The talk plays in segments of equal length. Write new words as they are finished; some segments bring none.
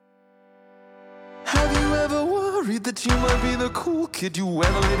ever worried that you might be the cool kid? You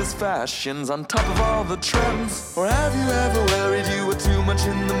wear the latest fashions on top of all the trends. Or have you ever worried you were too much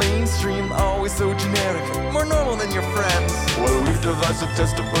in the mainstream? Always so generic, more normal than your friends. Well, we've devised a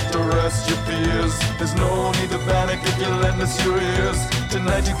test to put to rest your fears. There's no need to panic if you lend us your ears.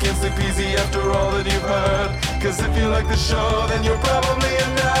 Tonight you can't sleep easy after all that you've heard. Cause if you like the show, then you're probably a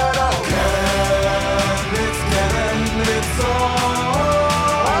nerd. Oh, Canon, it's Canon, it's all.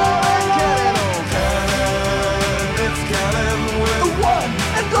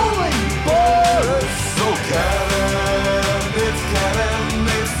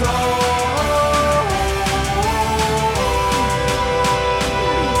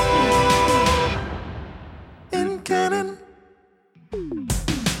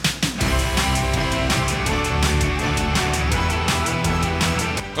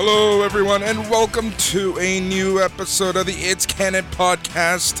 Hello, everyone, and welcome to a new episode of the It's Canon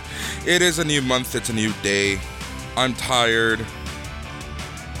podcast. It is a new month. It's a new day. I'm tired.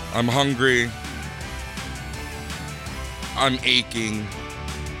 I'm hungry. I'm aching.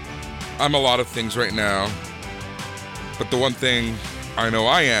 I'm a lot of things right now. But the one thing I know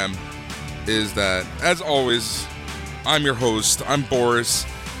I am is that, as always, I'm your host. I'm Boris.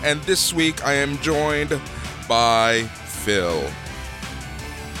 And this week I am joined by Phil.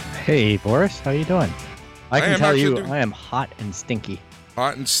 Hey, Boris, how you doing? I can tell you, doing... I am hot and stinky.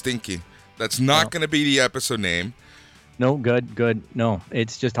 Hot and stinky. That's not going to be the episode name. No, good. No,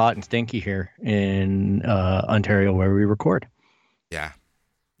 it's just hot and stinky here in Ontario where we record. Yeah,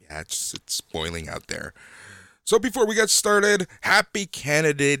 it's boiling out there. So before we get started, happy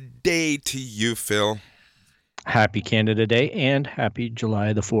Canada Day to you, Phil. Happy Canada Day and happy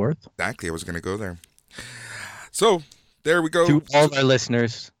July the 4th. Exactly, I was going to go there. So... there we go. To all our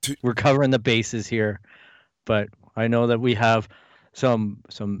listeners, we're covering the bases here, but I know that we have some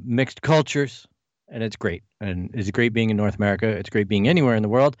mixed cultures, and it's great. And it's great being in North America. It's great being anywhere in the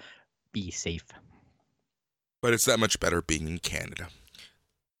world. Be safe. But it's that much better being in Canada.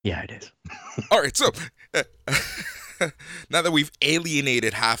 Yeah, it is. All right, so now that we've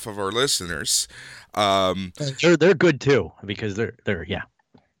alienated half of our listeners, they're good too because they're yeah.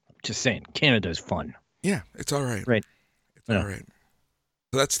 Just saying, Canada's fun. Yeah, it's all right. Right. All right.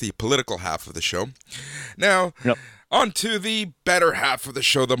 So that's the political half of the show. Now, on to the better half of the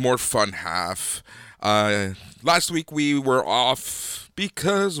show, the more fun half. Last week we were off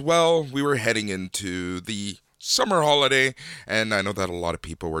because, well, we were heading into the summer holiday, and I know that a lot of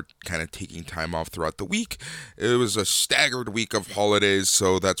people were kind of taking time off throughout the week. It was a staggered week of holidays,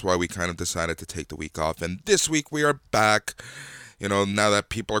 so that's why we kind of decided to take the week off. And this week we are back. You know, now that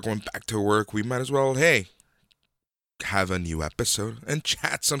people are going back to work, we might as well, have a new episode and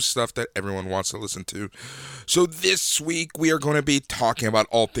chat some stuff that everyone wants to listen to. So this week we are going to be talking about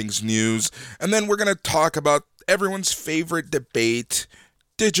all things news, and then we're going to talk about everyone's favorite debate,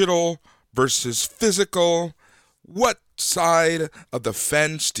 digital versus physical. What side of the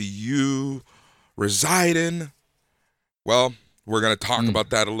fence do you reside in? Well, we're going to talk about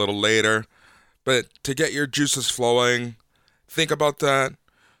that a little later, but to get your juices flowing, think about that,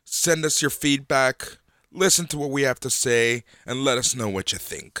 send us your feedback, listen to what we have to say, and let us know what you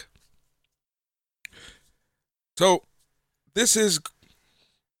think. So, this has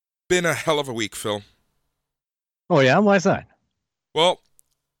been a hell of a week, Phil. Oh, yeah? Why is that? Well,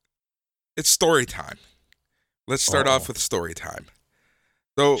 it's story time. Let's start off with story time.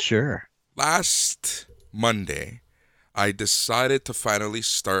 So, sure. Last Monday, I decided to finally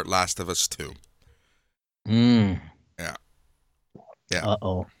start Last of Us 2. Yeah.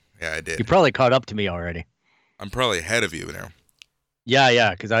 Uh-oh. Yeah, I did. You probably caught up to me already. I'm probably ahead of you now. Yeah,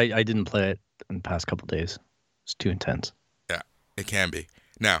 because I didn't play it in the past couple days. It's too intense. Yeah, it can be.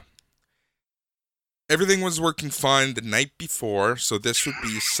 Now, everything was working fine the night before, so this would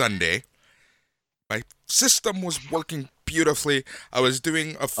be Sunday. My system was working beautifully. I was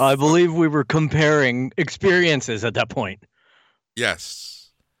doing I believe we were comparing experiences at that point. Yes.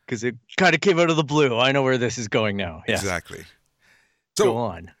 Because it kind of came out of the blue. I know where this is going now. Yes. Exactly. So, go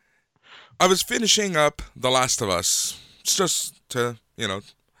on. I was finishing up The Last of Us just to,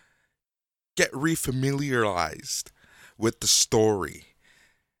 get refamiliarized with the story,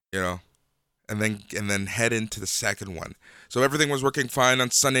 and then head into the second one. So everything was working fine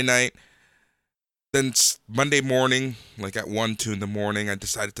on Sunday night. Then Monday morning, like at 1, 2 in the morning, I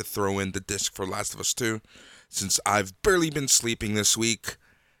decided to throw in the disc for Last of Us 2 since I've barely been sleeping this week.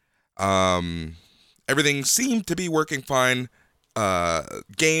 Everything seemed to be working fine.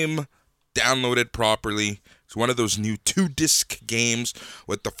 Game downloaded properly, It's one of those new 2-disc games,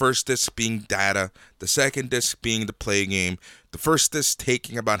 with the first disc being data, the second disc being the play game, the first disc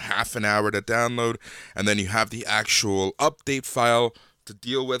taking about half an hour to download, and then you have the actual update file to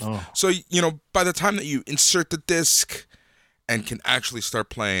deal with. So, by the time that you insert the disc and can actually start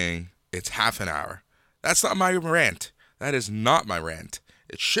playing, it's half an hour. That's not my rant. That is not my rant.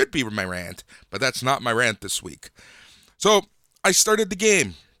 It should be my rant, but that's not my rant this week. So I started the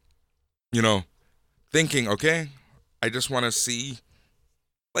game, thinking, okay, I just want to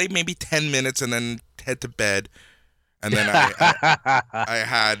play maybe 10 minutes and then head to bed. And then I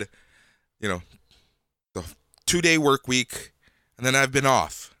had, the 2-day work week, and then I've been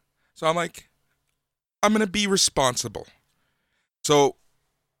off. So I'm like, I'm going to be responsible. So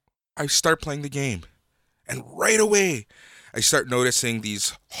I start playing the game, and right away I start noticing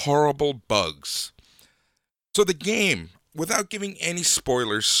these horrible bugs. So the game, without giving any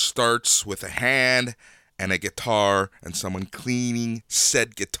spoilers, starts with a hand and a guitar and someone cleaning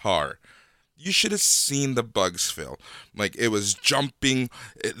said guitar. You should have seen the bugs, Phil. Like, it was jumping,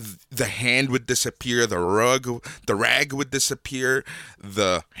 the hand would disappear, the rag would disappear,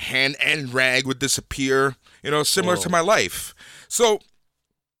 the hand and rag would disappear, similar to my life. So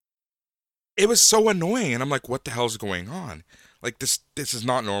it was so annoying, and I'm like, what the hell's going on? Like, this is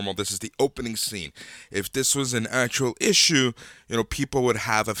not normal. This is the opening scene. If this was an actual issue, people would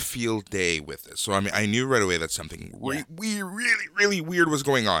have a field day with it. So, I knew right away that something really weird was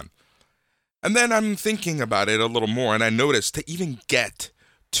going on. And then I'm thinking about it a little more, and I noticed to even get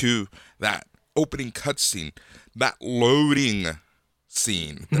to that opening cutscene, that loading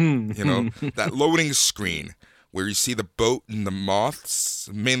scene, that loading screen where you see the boat and the moths,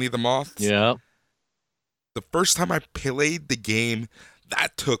 mainly the moths. Yeah. The first time I played the game,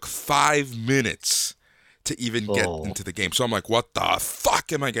 that took 5 minutes to even get into the game. So I'm like, what the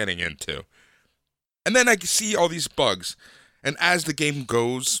fuck am I getting into? And then I see all these bugs. And as the game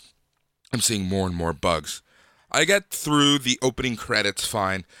goes, I'm seeing more and more bugs. I get through the opening credits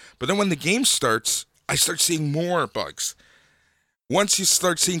fine. But then when the game starts, I start seeing more bugs. Once you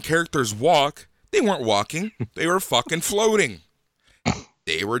start seeing characters walk, they weren't walking. They were fucking floating.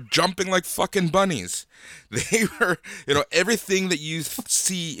 They were jumping like fucking bunnies. They were, everything that you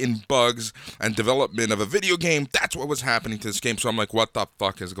see in bugs and development of a video game, that's what was happening to this game. So I'm like, what the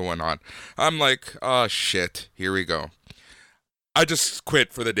fuck is going on? I'm like, oh shit, here we go. I just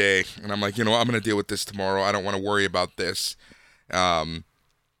quit for the day, and I'm like, I'm going to deal with this tomorrow. I don't want to worry about this.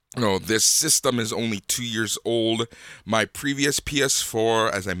 This system is only 2 years old. My previous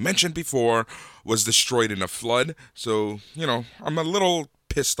PS4, as I mentioned before, was destroyed in a flood. So, I'm a little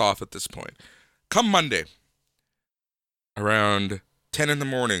pissed off at this point. Come Monday, around 10 in the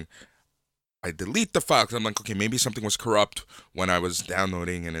morning, I delete the file because I'm like, okay, maybe something was corrupt when I was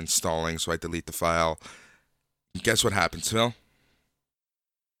downloading and installing, so I delete the file. And guess what happens, Phil?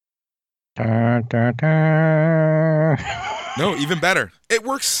 No, even better. It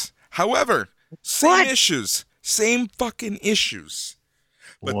works. However, same issues. Same fucking issues.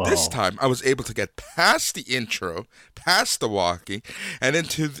 But this time, I was able to get past the intro, past the walking, and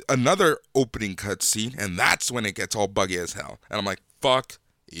into another opening cutscene, and that's when it gets all buggy as hell. And I'm like, fuck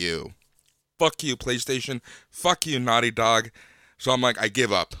you. Fuck you, PlayStation. Fuck you, Naughty Dog. So I'm like, I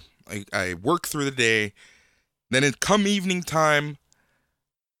give up. I work through the day. Then come evening time,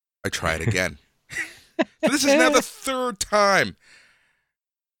 I try it again. This is now the third time.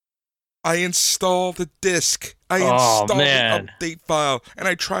 I install the disc. I install the update file, and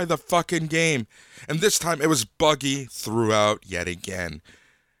I try the fucking game. And this time, it was buggy throughout yet again.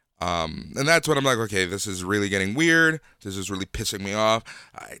 And that's when I'm like, okay, this is really getting weird. This is really pissing me off.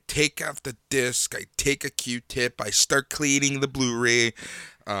 I take out the disc. I take a Q-tip. I start cleaning the Blu-ray.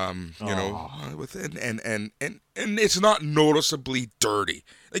 Within and it's not noticeably dirty.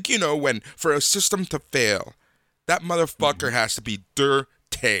 Like, when for a system to fail, that motherfucker has to be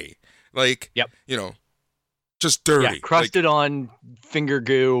dirty. Like, yep. Just dirty. Yeah, crusted on finger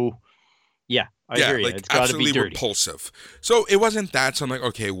goo. Yeah, I agree. Like, it's got to be dirty. Repulsive. So it wasn't that. So I'm like,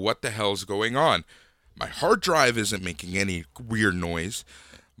 okay, what the hell's going on? My hard drive isn't making any weird noise.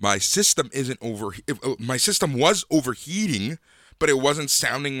 My system My system was overheating, but it wasn't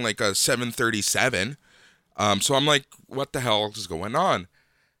sounding like a 737. So I'm like, what the hell is going on?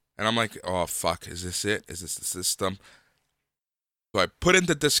 And I'm like, oh, fuck, is this it? Is this the system? So I put in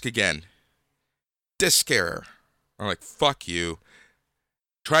the disc again. Disc error. I'm like, fuck you.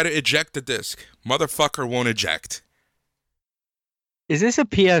 Try to eject the disc. Motherfucker won't eject. Is this a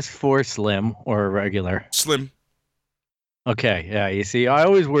PS4 Slim or a regular? Slim. Okay, yeah, you see, I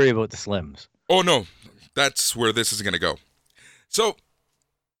always worry about the Slims. Oh, no. That's where this is going to go. So,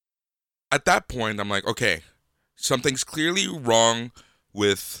 at that point, I'm like, okay, something's clearly wrong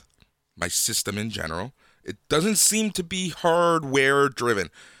with my system in general. It doesn't seem to be hardware driven.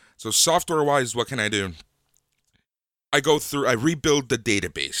 So software-wise, what can I do? I rebuild the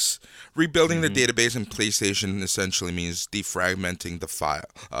database. Rebuilding the database in PlayStation essentially means defragmenting the file,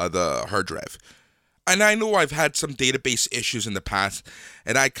 the hard drive. And I know I've had some database issues in the past,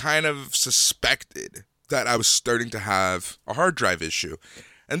 and I kind of suspected that I was starting to have a hard drive issue.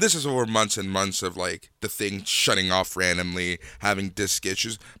 And this is over months and months of like the thing shutting off randomly, having disk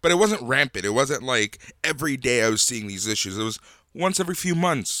issues. But it wasn't rampant. It wasn't like every day I was seeing these issues. It was once every few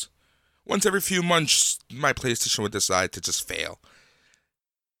months. Once every few months, my PlayStation would decide to just fail.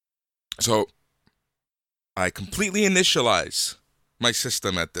 So I completely initialize my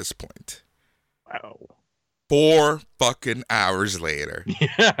system at this point. Wow. 4 fucking hours later.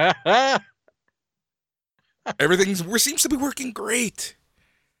 Everything seems to be working great.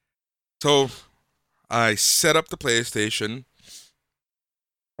 So I set up the PlayStation,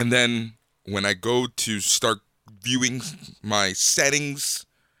 and then when I go to start viewing my settings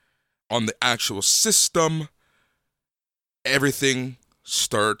on the actual system, everything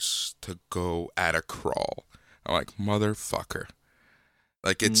starts to go at a crawl. I'm like, motherfucker.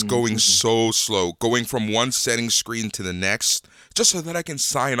 Like, it's going so slow. Going from one setting screen to the next, just so that I can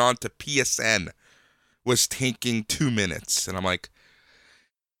sign on to PSN, was taking 2 minutes. And I'm like,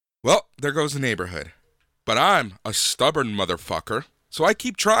 well, there goes the neighborhood. But I'm a stubborn motherfucker, so I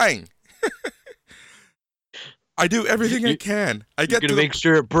keep trying. I do everything I can. You're gonna make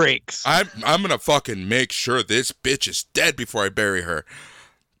sure it breaks. I'm gonna fucking make sure this bitch is dead before I bury her.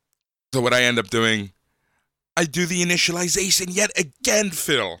 So what I end up doing, I do the initialization yet again,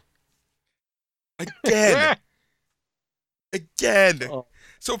 Phil. Again. Again. Oh.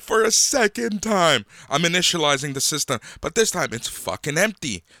 So for a second time, I'm initializing the system, but this time it's fucking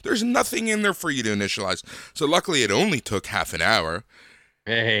empty. There's nothing in there for you to initialize. So luckily it only took half an hour.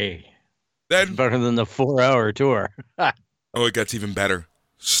 Hey. Then, better than the 4-hour tour. oh, it gets even better.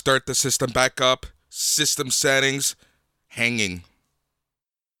 Start the system back up. System settings. Hanging.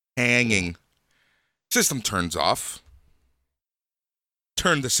 System turns off.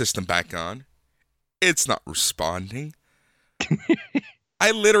 Turn the system back on. It's not responding.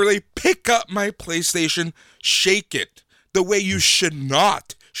 I literally pick up my PlayStation, shake it the way you should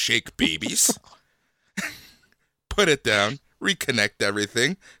not shake babies. Put it down. Reconnect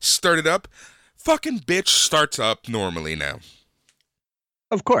everything, start it up. Fucking bitch starts up normally now.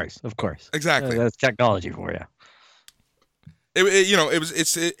 Of course. Exactly. That's technology for you.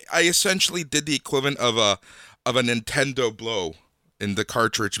 I essentially did the equivalent of a Nintendo blow in the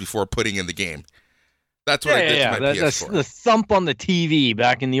cartridge before putting in the game. That's what I did to my PS4. That's the thump on the TV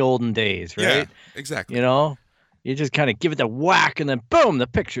back in the olden days, right? Yeah, exactly. You know, you just kind of give it the whack, and then boom, the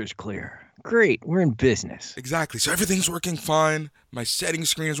picture's clear. Great, we're in business. Exactly. So everything's working fine. My setting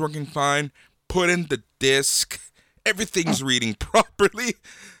screen is working fine. Put in the disc. Everything's reading properly.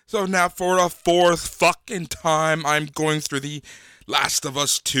 So now for the 4th fucking time, I'm going through the Last of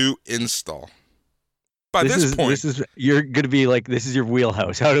Us 2 install. By this point, you're going to be like, this is your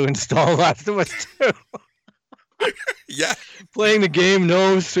wheelhouse. How to install Last of Us 2. Yeah. Playing the game,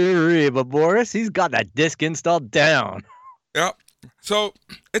 no siree. But Boris, he's got that disc installed down. Yep. So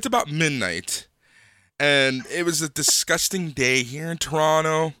it's about midnight, and it was a disgusting day here in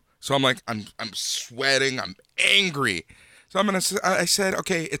Toronto. So I'm like, I'm sweating, I'm angry. So I said,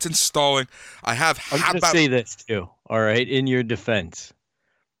 okay, it's installing. I'm going to say this too, all right, in your defense.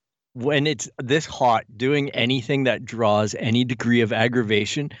 When it's this hot, doing anything that draws any degree of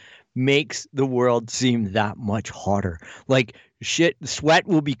aggravation makes the world seem that much hotter. Like, shit, sweat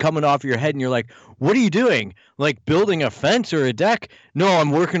will be coming off your head, and you're like, what are you doing? Like, building a fence or a deck? No,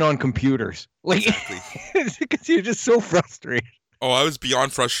 I'm working on computers. Like, because you're just so frustrated. Oh, I was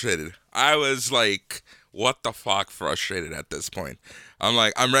beyond frustrated. I was like, what the fuck frustrated at this point. I'm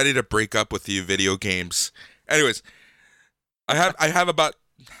like, I'm ready to break up with you, video games. Anyways, I have about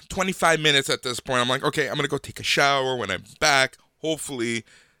 25 minutes at this point. I'm like, okay, I'm going to go take a shower. When I'm back, hopefully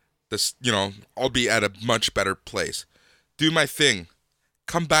this, I'll be at a much better place. Do my thing.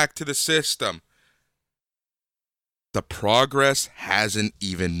 Come back to the system. The progress hasn't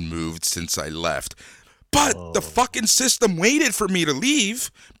even moved since I left. But the fucking system waited for me to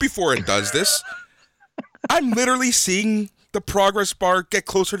leave before it does this. I'm literally seeing the progress bar get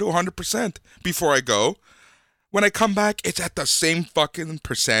closer to 100% before I go. When I come back, it's at the same fucking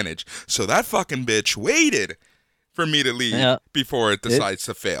percentage. So that fucking bitch waited for me to leave before it decides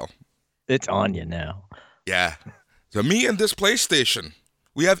to fail. It's on you now. Yeah. So me and this PlayStation,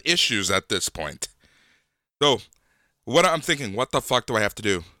 we have issues at this point. So what I'm thinking, what the fuck do I have to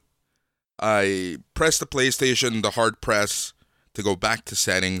do? I press the PlayStation, the hard press, to go back to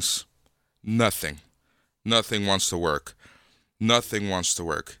settings. Nothing. Nothing wants to work. Nothing wants to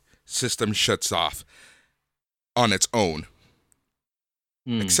work. System shuts off on its own.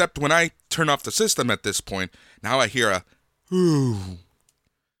 Except when I turn off the system at this point, now I hear a, ooh.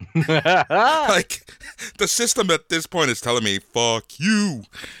 Like, the system at this point is telling me, fuck you.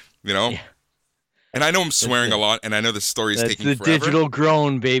 You know? Yeah. And I know I'm swearing a lot, and I know the story's taking forever. That's the digital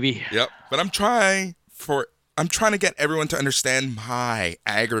groan, baby. Yep. But I'm trying to get everyone to understand my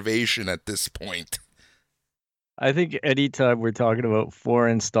aggravation at this point. I think anytime we're talking about 4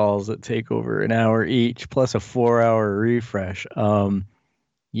 installs that take over an hour each, plus a 4-hour refresh,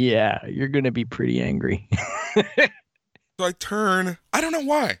 yeah, you're going to be pretty angry. So I don't know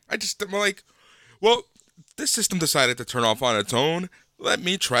why. I'm like, well, this system decided to turn off on its own. Let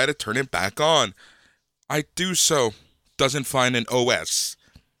me try to turn it back on. I do so. Doesn't find an OS.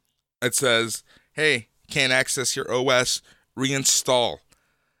 It says, hey, can't access your OS. Reinstall.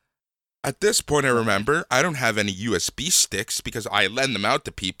 At this point, I remember I don't have any USB sticks because I lend them out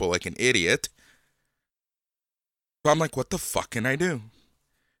to people like an idiot. So I'm like, what the fuck can I do?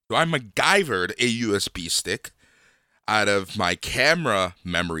 So I MacGyvered a USB stick out of my camera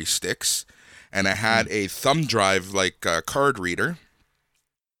memory sticks, and I had a thumb drive like card reader.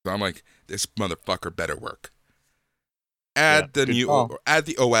 So I'm like, this motherfucker better work. Add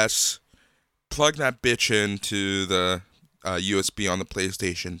the OS, plug that bitch into the USB on the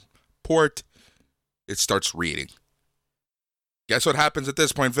PlayStation port. It starts reading. Guess what happens at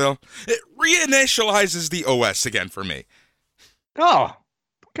this point, Phil? It reinitializes the OS again for me. Oh,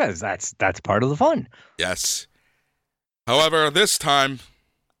 because that's part of the fun. Yes. However, this time,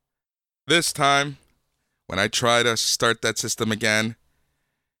 when I try to start that system again,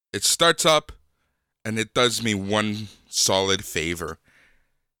 it starts up, and it does me one solid favor.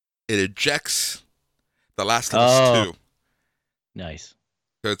 It ejects The Last of Us 2. Nice.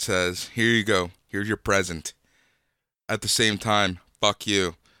 So it says, here you go. Here's your present. At the same time, fuck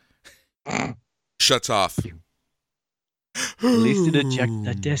you. Shuts off. At least it ejected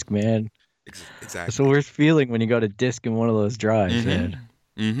that disc, man. Exactly. It's the worst feeling when you got a disc in one of those drives, man.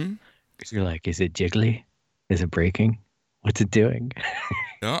 Mm-hmm. Because you're like, is it jiggly? Is it breaking? What's it doing?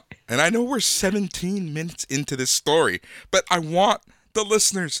 Yeah. And I know we're 17 minutes into this story, but I want the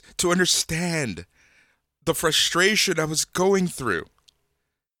listeners to understand the frustration I was going through.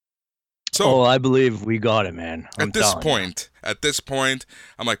 So, I believe we got it, man. At this point,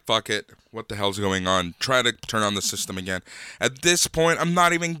 I'm like, fuck it. What the hell's going on? Try to turn on the system again. At this point, I'm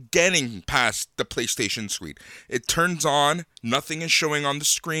not even getting past the PlayStation screen. It turns on. Nothing is showing on the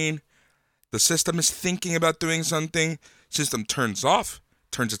screen. The system is thinking about doing something. System turns off,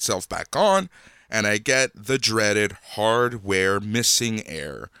 turns itself back on, and I get the dreaded hardware missing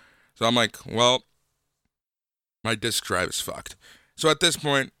error. So I'm like, well, my disk drive is fucked. So at this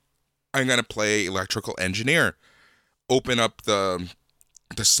point, I'm going to play Electrical Engineer. Open up the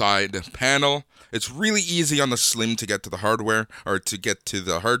side panel. It's really easy on the Slim to get to the hardware, or to get to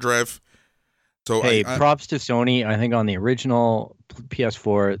the hard drive. So hey, props to Sony. I think on the original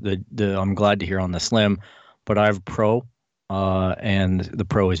PS4, I'm glad to hear on the Slim, but I have Pro, and the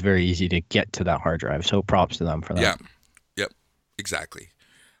Pro is very easy to get to that hard drive. So props to them for that. Yeah, yep, exactly.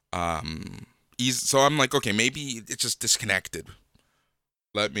 So I'm like, okay, maybe it's just disconnected.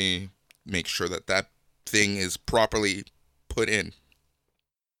 Let me make sure that thing is properly put in.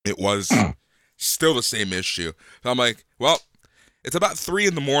 It was still the same issue. So I'm like, well, it's about 3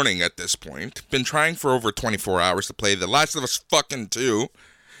 a.m. at this point. Been trying for over 24 hours to play The Last of Us fucking 2.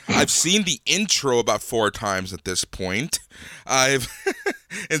 I've seen the intro about 4 times at this point. I've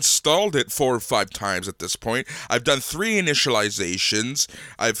installed it 4 or 5 times at this point. I've done 3 initializations.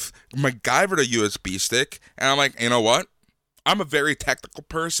 I've MacGyvered a USB stick. And I'm like, you know what? I'm a very technical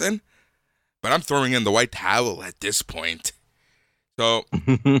person, but I'm throwing in the white towel at this point. So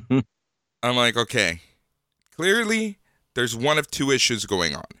I'm like, okay, clearly there's one of 2 issues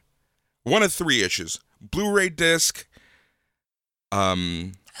going on. One of 3 issues. Blu-ray disc,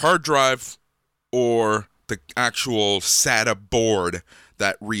 hard drive, or the actual SATA board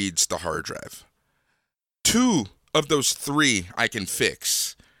that reads the hard drive. 2 of those 3 I can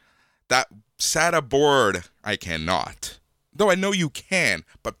fix. That SATA board I cannot. Though I know you can,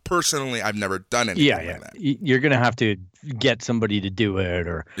 but personally, I've never done anything like that. You're gonna have to get somebody to do it,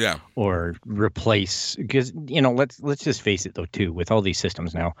 or replace. Because let's just face it though, too. With all these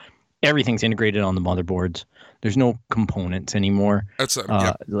systems now, everything's integrated on the motherboards. There's no components anymore. That's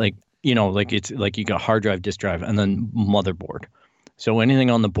like it's like you got hard drive, disk drive, and then motherboard. So anything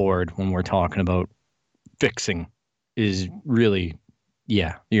on the board when we're talking about fixing is really,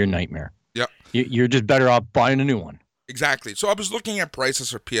 your nightmare. Yeah. You're just better off buying a new one. Exactly. So I was looking at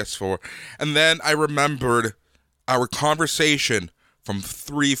prices for PS4, and then I remembered our conversation from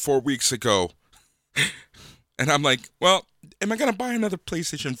 3-4 weeks ago. And I'm like, well, am I going to buy another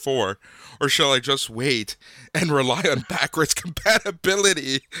PlayStation 4? Or shall I just wait and rely on backwards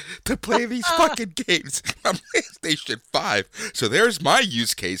compatibility to play these fucking games on PlayStation 5? So there's my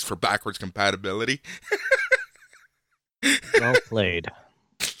use case for backwards compatibility. Well played.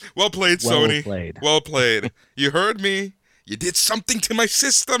 Well played, Sony. Well played. Well played. You heard me. You did something to my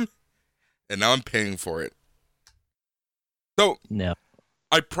system. And now I'm paying for it. So, no.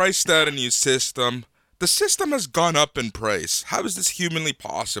 I priced out a new system. The system has gone up in price. How is this humanly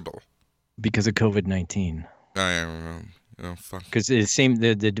possible? Because of COVID-19. I don't know. Fuck. Because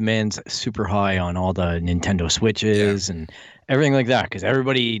the demand's super high on all the Nintendo Switches and everything like that. Because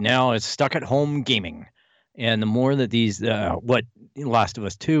everybody now is stuck at home gaming. And the more that these, Last of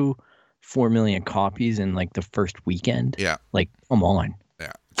Us 2, 4 million copies in like the first weekend. Yeah. Like, come on.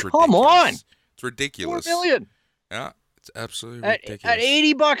 Yeah. It's ridiculous. Come on. It's ridiculous. 4 million. Yeah. It's absolutely ridiculous. At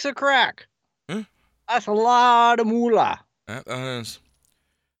 $80 a crack. Huh? That's a lot of moolah. That is.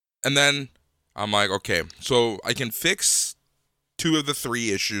 And then I'm like, okay, so I can fix 2 of the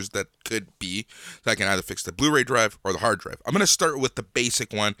 3 issues that could be. So I can either fix the Blu-ray drive or the hard drive. I'm going to start with the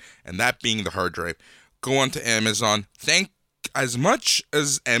basic one, and that being the hard drive. Go on to Amazon. As much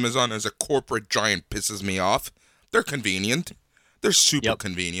as Amazon as a corporate giant pisses me off, they're convenient. They're super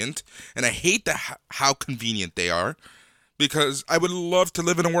convenient. And I hate how convenient they are. Because I would love to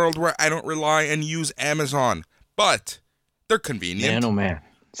live in a world where I don't rely and use Amazon. But they're convenient. Man, oh man.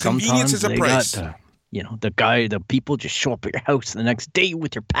 Convenience is a price. The people just show up at your house the next day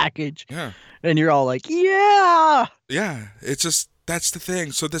with your package. Yeah. And you're all like, yeah. Yeah. It's just, that's the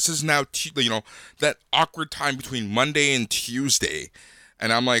thing. So this is now, that awkward time between Monday and Tuesday.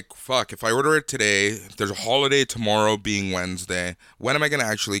 And I'm like, fuck, if I order it today, there's a holiday tomorrow being Wednesday. When am I going to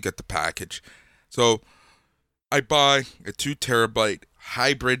actually get the package? So I buy a 2 terabyte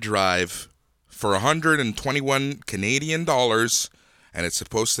hybrid drive for 121 Canadian dollars, and it's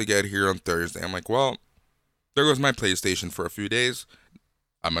supposed to get here on Thursday. I'm like, well, there goes my PlayStation for a few days.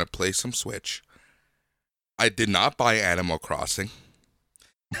 I'm going to play some Switch. I did not buy Animal Crossing.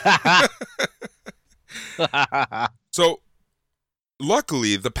 So,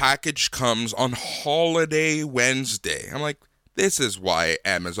 luckily, the package comes on Holiday Wednesday. I'm like, this is why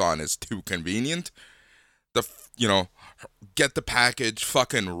Amazon is too convenient. Get the package,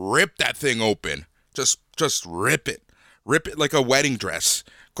 fucking rip that thing open. Just rip it. Rip it like a wedding dress.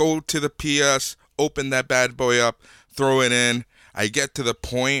 Go to the PS, open that bad boy up, throw it in. I get to the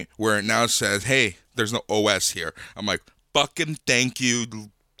point where it now says, hey, there's no OS here. I'm like, fucking thank you.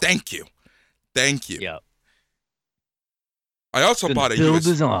 Yeah. I also bought a build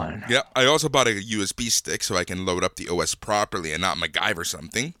is on. Yeah, I also bought a USB stick so I can load up the OS properly and not MacGyver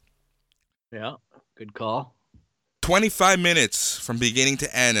something. Yeah, good call. 25 minutes from beginning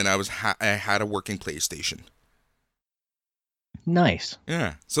to end, and I had a working PlayStation. Nice.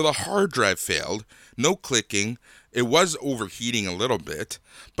 Yeah. So the hard drive failed. No clicking. It was overheating a little bit.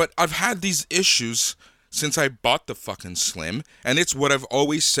 But I've had these issues since I bought the fucking Slim, and it's what I've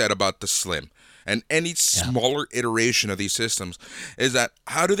always said about the Slim. And any smaller iteration of these systems is that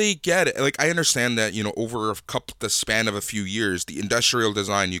how do they get it? Like, I understand that, over the span of a few years, the industrial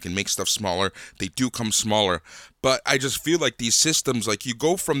design, you can make stuff smaller. They do come smaller. But I just feel like these systems, like, you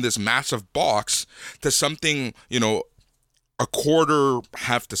go from this massive box to something, a quarter,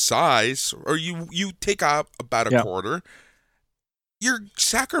 half the size, or you take out about a quarter. You're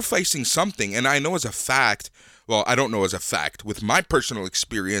sacrificing something. And I know as a fact, well, I don't know as a fact, with my personal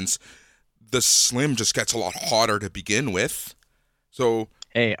experience, the Slim just gets a lot hotter to begin with. So,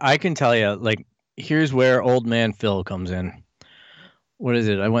 hey, I can tell you, like, here's where old man Phil comes in. What is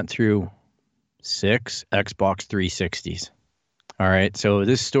it? I went through 6 Xbox 360s. All right. So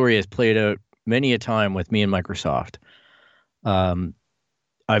this story has played out many a time with me and Microsoft.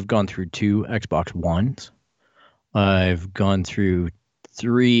 I've gone through 2 Xbox Ones. I've gone through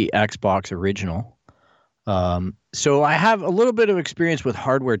 3 Xbox Original. So I have a little bit of experience with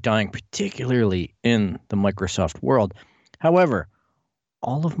hardware dying, particularly in the Microsoft world. However,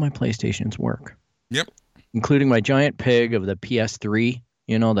 all of my PlayStations work. Yep. Including my giant pig of the PS3,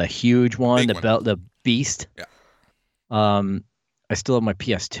 the huge one, the beast. Yeah. I still have my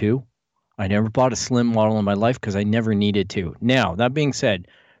PS2. I never bought a Slim model in my life because I never needed to. Now, that being said,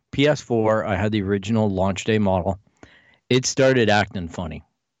 PS4, I had the original launch day model. It started acting funny.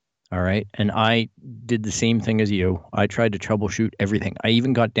 All right. And I did the same thing as you. I tried to troubleshoot everything. I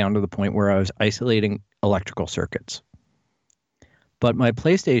even got down to the point where I was isolating electrical circuits. But my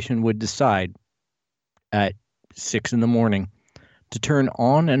PlayStation would decide at 6 a.m. to turn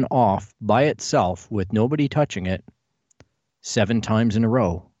on and off by itself with nobody touching it 7 times in a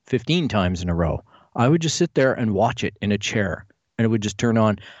row, 15 times in a row. I would just sit there and watch it in a chair, and it would just turn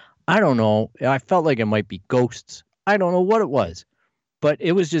on. I don't know. I felt like it might be ghosts. I don't know what it was, but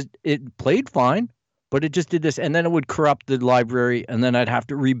it played fine, but it just did this. And then it would corrupt the library, and then I'd have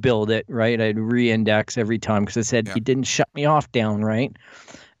to rebuild it, right? I'd re-index every time because it said you didn't shut me off down, right?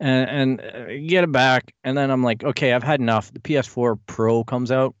 And get it back. And then I'm like, okay, I've had enough. The PS4 Pro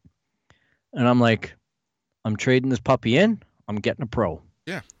comes out, and I'm like, I'm trading this puppy in. I'm getting a Pro.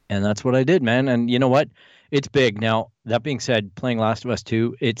 Yeah. And that's what I did, man. And you know what? It's big. Now, that being said, playing Last of Us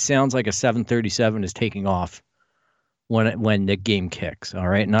 2, it sounds like a 737 is taking off when the game kicks, all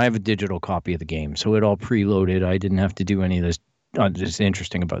right? And I have a digital copy of the game, so it all preloaded. I didn't have to do any of this. It's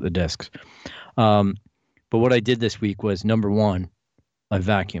interesting about the discs. But what I did this week was, number one, I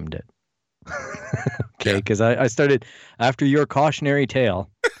vacuumed it. Okay, because I started, after your cautionary tale,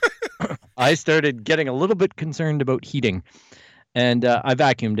 I started getting a little bit concerned about heating. And I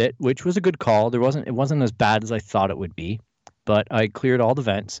vacuumed it, which was a good call. It wasn't as bad as I thought it would be, but I cleared all the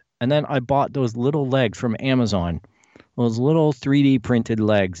vents. And then I bought those little legs from Amazon, those little 3D printed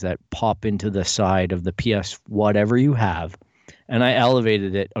legs that pop into the side of the PS whatever you have. And I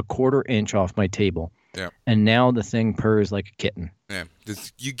elevated it a 1/4 inch off my table. Yeah. And now the thing purrs like a kitten. Yeah.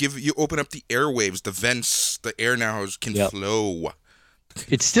 You open up the airwaves, the vents, the air now can flow.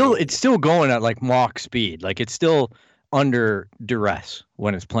 It's still going at like Mach speed. Like it's still under duress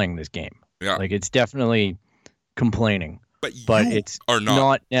when it's playing this game. Yeah. Like it's definitely complaining. But it's are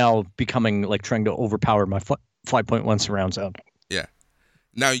not now becoming like trying to overpower my 5.1 surround sound. Yeah.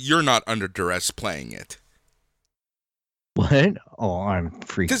 Now you're not under duress playing it. What? Oh, I'm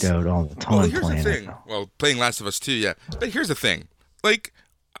freaked out all the time. Well, here's the thing. Well, playing Last of Us 2, yeah. But here's the thing. Like,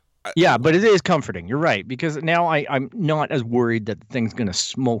 yeah, but it is comforting. You're right. Because now I'm not as worried that the thing's going to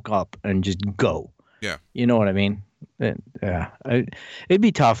smoke up and just go. Yeah. You know what I mean? It'd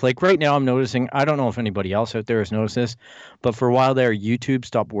be tough. Like right now I'm noticing, I don't know if anybody else out there has noticed this, but for a while there, YouTube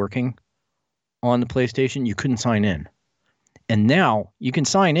stopped working on the PlayStation. You couldn't sign in. And now you can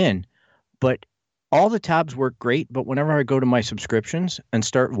sign in, but all the tabs work great. But whenever I go to my subscriptions and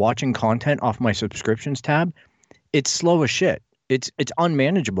start watching content off my subscriptions tab, it's slow as shit. It's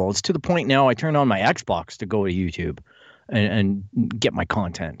unmanageable. It's to the point now I turn on my Xbox to go to YouTube and get my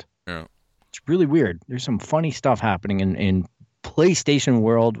content. Yeah. It's really weird. There's some funny stuff happening in PlayStation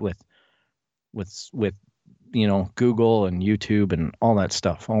world with Google and YouTube and all that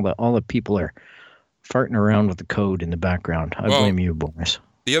stuff. All the people are farting around with the code in the background. I blame you, boys.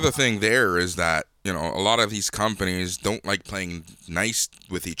 The other thing there is that a lot of these companies don't like playing nice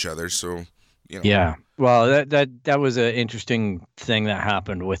with each other. So Yeah. Well, that was an interesting thing that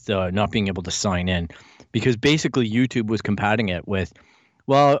happened with not being able to sign in, because basically YouTube was combating it with,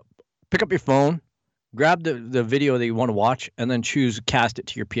 well, pick up your phone, grab the video that you want to watch, and then cast it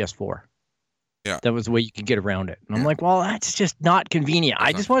to your PS4. Yeah. That was the way you could get around it. And I'm like, well, that's just not convenient.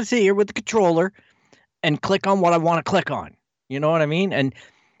 I just want to sit here with the controller and click on what I want to click on. You know what I mean? And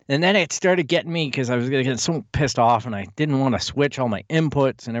then it started getting me because I was going to get so pissed off, and I didn't want to switch all my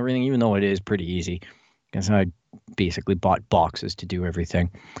inputs and everything, even though it is pretty easy because I basically bought boxes to do everything.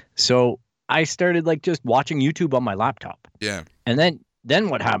 So I started like just watching YouTube on my laptop. Yeah. And then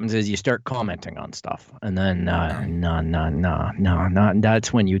what happens is you start commenting on stuff, and then no,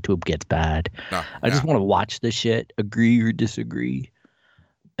 that's when YouTube gets bad. I just want to watch the shit, agree or disagree,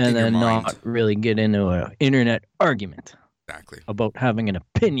 and then not really get into an internet argument. Exactly. About having an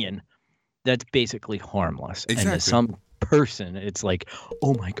opinion that's basically harmless. Exactly. And to some person, it's like,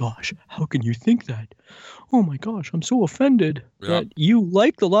 oh my gosh, how can you think that? Oh my gosh, I'm so offended that you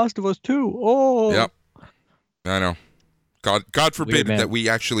like The Last of Us 2. Oh. Yep. I know. God forbid that we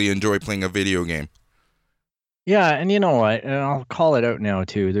actually enjoy playing a video game. Yeah, and you know what? And I'll call it out now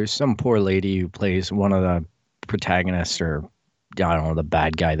too. There's some poor lady who plays one of the protagonists, or I don't know, the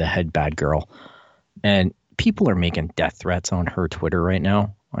bad guy, the head bad girl, and people are making death threats on her Twitter right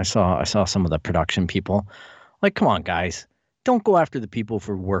now. I saw some of the production people. Like, come on, guys. Don't go after the people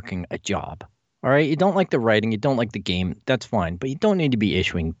for working a job. All right? You don't like the writing. You don't like the game. That's fine. But you don't need to be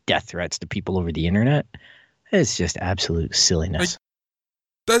issuing death threats to people over the internet. It's just absolute silliness.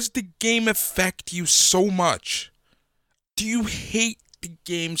 Does the game affect you so much? Do you hate the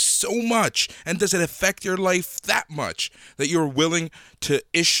game so much? And does it affect your life that much that you're willing to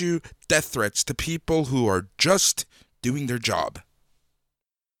issue death threats to people who are just doing their job?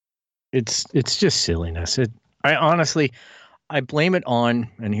 It's just silliness. I honestly blame it on,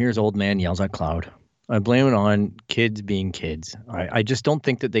 and here's old man yells at cloud. I blame it on kids being kids. I just don't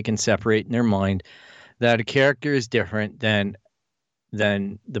think that they can separate in their mind that a character is different than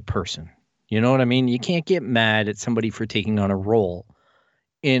the person. You know what I mean? You can't get mad at somebody for taking on a role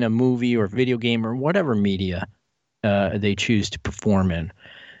in a movie or video game or whatever media they choose to perform in.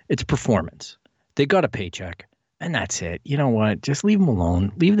 It's performance. They got a paycheck, and that's it. You know what? Just leave them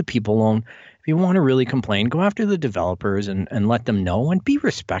alone. Leave the people alone. If you want to really complain, go after the developers and let them know and be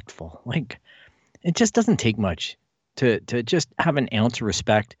respectful. Like, it just doesn't take much to just have an ounce of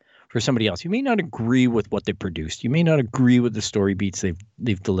respect for somebody else. You may not agree with what they produced. You may not agree with the story beats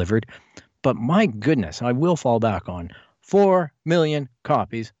they've delivered, but my goodness, I will fall back on 4 million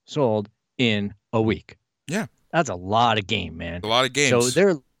copies sold in a week. Yeah. That's a lot of game, man. A lot of games. So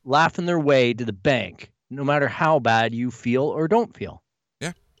they're laughing their way to the bank, no matter how bad you feel or don't feel.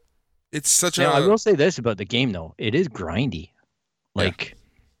 Yeah. It's such I will say this about the game, though. It is grindy. Like,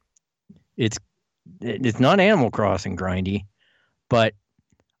 it's not Animal Crossing grindy, but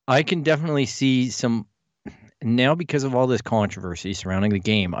I can definitely see some now, because of all this controversy surrounding the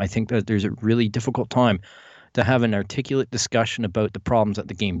game. I think that there's a really difficult time to have an articulate discussion about the problems that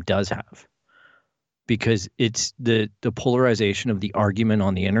the game does have, because it's the polarization of the argument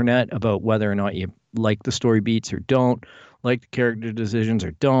on the internet about whether or not you like the story beats or don't, like the character decisions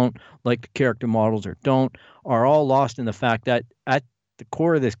or don't, like the character models or don't, are all lost in the fact that at the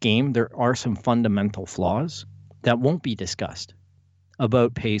core of this game, there are some fundamental flaws that won't be discussed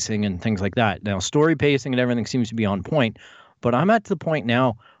about pacing and things like that. Now, story pacing and everything seems to be on point, but I'm at the point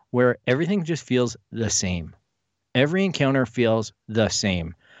now where everything just feels the same. Every encounter feels the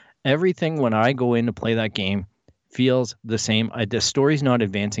same. Everything when I go in to play that game feels the same. The story's not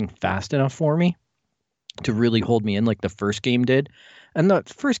advancing fast enough for me to really hold me in like the first game did. And the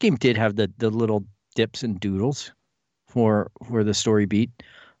first game did have the little dips and doodles for the story beat.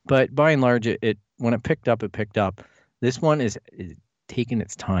 But by and large, it when it picked up, it picked up. This one is taking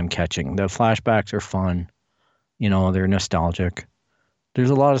its time catching. The flashbacks are fun. You know, they're nostalgic. There's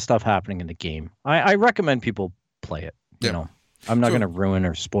a lot of stuff happening in the game. I recommend people play it. You know, I'm not going to ruin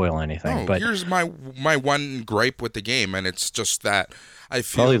or spoil anything. But here's my one gripe with the game, and it's just that I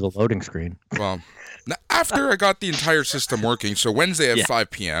feel probably the loading screen. Well, after I got the entire system working, so Wednesday at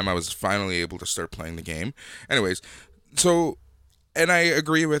 5 p.m., I was finally able to start playing the game. Anyways, so. And I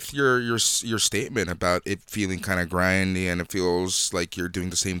agree with your statement about it feeling kind of grindy and it feels like you're doing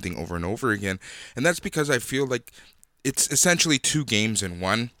the same thing over and over again. And that's because I feel like it's essentially 2 games in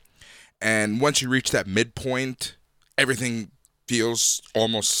one. And once you reach that midpoint, everything feels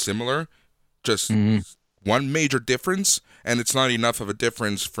almost similar. Just one major difference. And it's not enough of a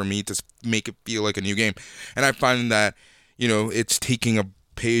difference for me to make it feel like a new game. And I find that, you know, it's taking a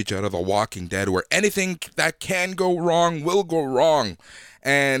page out of The Walking Dead where anything that can go wrong will go wrong,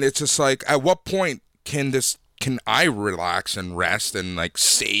 and it's just like, at what point can I relax and rest and like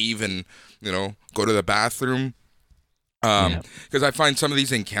save and, you know, go to the bathroom, because I find some of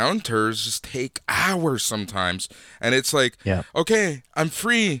these encounters just take hours sometimes, and it's like, okay, I'm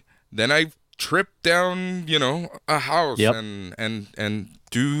free, then I trip down, you know, a house and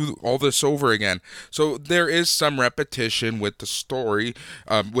do all this over again. So there is some repetition with the story,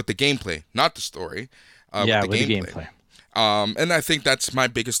 with the gameplay, not the story. With the gameplay. And I think that's my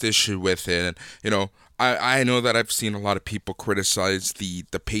biggest issue with it. And, you know, I know that I've seen a lot of people criticize the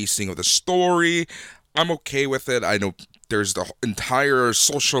pacing of the story. I'm okay with it. I know there's the entire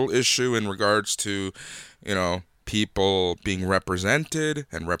social issue in regards to, you know, people being represented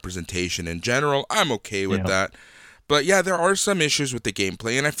and representation in general. I'm okay with that. But yeah, there are some issues with the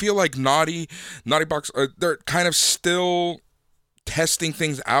gameplay, and I feel like Naughty Box, they're kind of still testing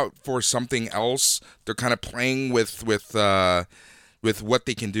things out for something else. They're kind of playing with what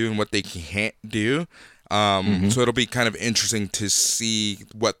they can do and what they can't do. So it'll be kind of interesting to see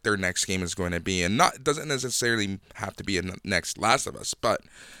what their next game is going to be, and it doesn't necessarily have to be a next Last of Us, but,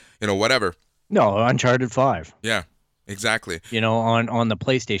 you know, whatever. No, Uncharted 5. Yeah, exactly. You know, on the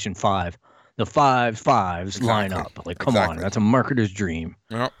PlayStation 5. The 5 line up. Like, come on, that's a marketer's dream.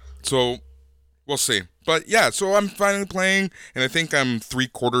 Well, so we'll see. But yeah, so I'm finally playing, and I think I'm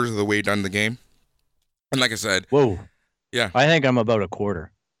 3/4 of the way done the game. And like I said, I think I'm about a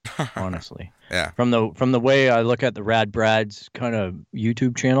quarter, honestly. Yeah. From the way I look at the Rad Brad's kind of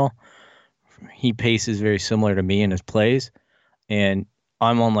YouTube channel, he paces very similar to me in his plays, and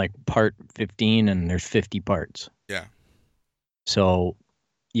I'm on like part 15, and there's 50 parts. Yeah. So.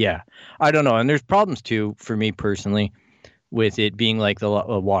 Yeah, I don't know. And there's problems, too, for me personally, with it being like the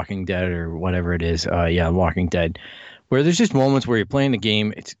Walking Dead or whatever it is. Walking Dead, where there's just moments where you're playing the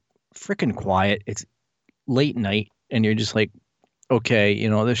game. It's freaking quiet. It's late night, and you're just like, okay, you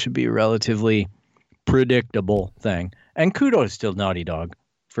know, this should be a relatively predictable thing. And kudos to Naughty Dog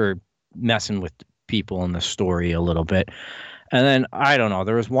for messing with people in the story a little bit. And then, I don't know,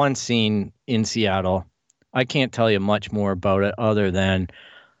 there was one scene in Seattle. I can't tell you much more about it other than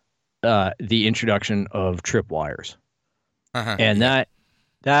the introduction of tripwires. And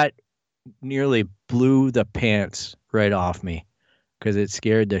that nearly blew the pants right off me because it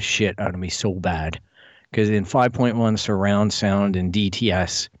scared the shit out of me so bad. Because in 5.1 surround sound and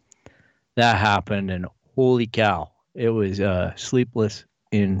DTS, that happened, and holy cow, it was sleepless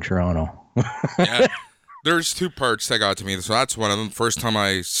in Toronto. Yeah. There's two parts that got to me. So that's one of them. First time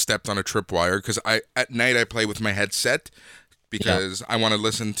I stepped on a tripwire, because at night I play with my headset because I want to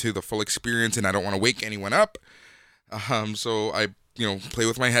listen to the full experience and I don't want to wake anyone up. So I play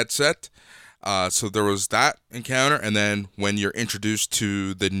with my headset. So there was that encounter, and then when you're introduced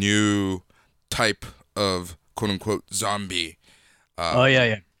to the new type of quote unquote zombie.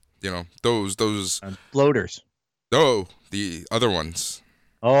 Those floaters. Oh, the other ones.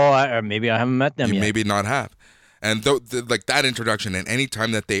 Oh, maybe I haven't met them yet. Maybe not have. And like that introduction, and any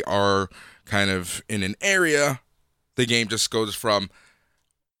time that they are kind of in an area, the game just goes from,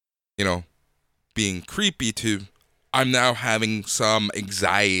 being creepy to I'm now having some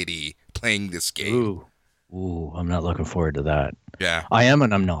anxiety playing this game. Ooh, I'm not looking forward to that. Yeah. I am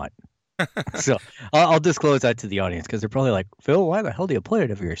and I'm not. So I'll disclose that to the audience because they're probably like, Phil, why the hell do you play it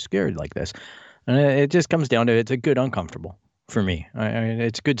if you're scared like this? And it just comes down to it's a good uncomfortable for me.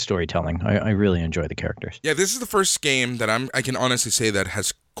 It's good storytelling. I really enjoy the characters. Yeah, this is the first game that I can honestly say that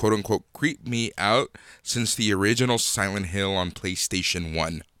has quote unquote creeped me out since the original Silent Hill on PlayStation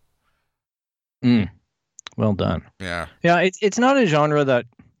 1. Well done. Yeah. Yeah, it's not a genre that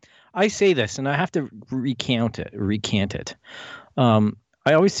I say this and I have to recant it.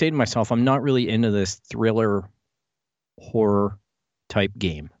 I always say to myself, I'm not really into this thriller horror type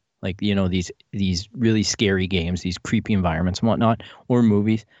game. Like, these really scary games, these creepy environments and whatnot, or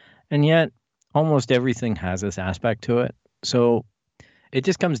movies. And yet almost everything has this aspect to it. So it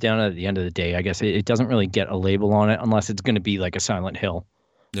just comes down to, at the end of the day, I guess it doesn't really get a label on it unless it's going to be like a Silent Hill.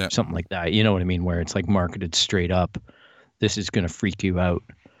 Yeah. Something like that. You know what I mean? Where it's like marketed straight up. This is going to freak you out.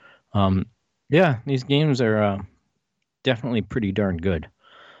 Yeah, these games are definitely pretty darn good.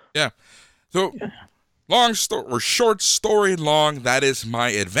 Yeah. So, long story or short story long, that is my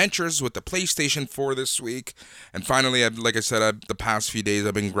adventures with the PlayStation 4 this week. And finally, like I said, the past few days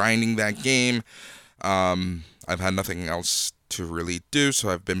I've been grinding that game. I've had nothing else to really do, so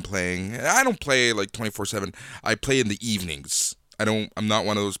I've been playing. I don't play like 24/7. I play in the evenings. I'm not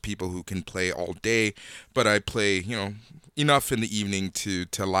one of those people who can play all day, but I play, enough in the evening to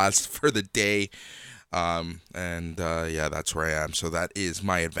last for the day. That's where I am. So that is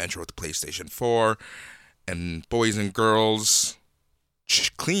my adventure with the PlayStation 4. And boys and girls,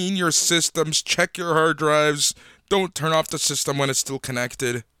 clean your systems, check your hard drives. Don't turn off the system when it's still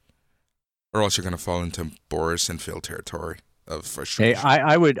connected, or else you're going to fall into Boris and Phil territory of frustration. Hey,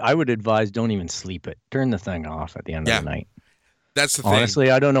 I would advise don't even sleep it. Turn the thing off at the end of the night. That's the thing.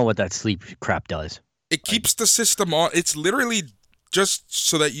 Honestly, I don't know what that sleep crap does. It keeps the system on. It's literally just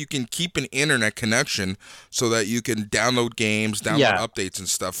so that you can keep an internet connection so that you can download games, updates and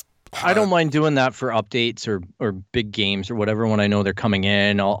stuff. I don't mind doing that for updates or big games or whatever when I know they're coming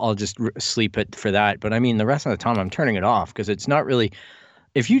in. I'll just sleep it for that. But I mean, the rest of the time I'm turning it off because it's not really...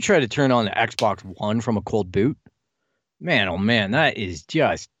 If you try to turn on the Xbox One from a cold boot, man, oh man,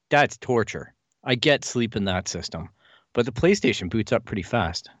 that's torture. I get sleep in that system. But the PlayStation boots up pretty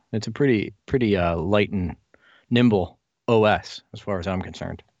fast. It's a pretty light and nimble OS as far as I'm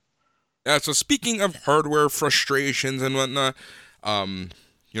concerned. Yeah, so speaking of hardware frustrations and whatnot,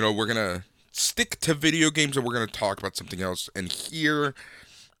 we're going to stick to video games and we're going to talk about something else. And here,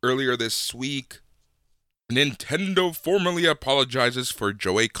 earlier this week, Nintendo formally apologizes for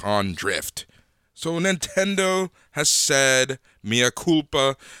Joy-Con drift. So Nintendo has said mea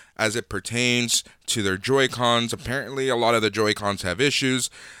culpa as it pertains to their Joy-Cons. Apparently, a lot of the Joy-Cons have issues.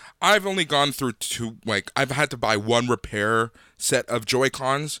 I've only gone through I've had to buy one repair set of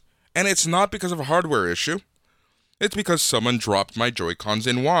Joy-Cons, and it's not because of a hardware issue. It's because someone dropped my Joy-Cons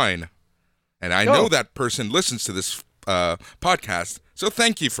in wine. And I know that person listens to this podcast, so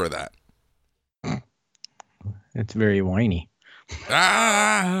thank you for that. It's very whiny.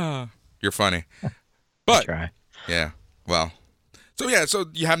 You're funny. But, yeah, well... So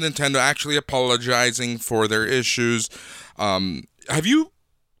you have Nintendo actually apologizing for their issues. Have you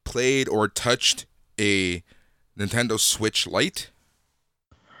played or touched a Nintendo Switch Lite?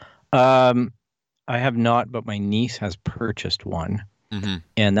 I have not, but my niece has purchased one. Mm-hmm.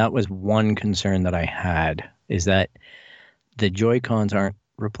 And that was one concern that I had, is that the Joy-Cons aren't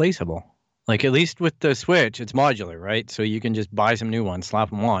replaceable. Like, at least with the Switch, it's modular, right? So you can just buy some new ones,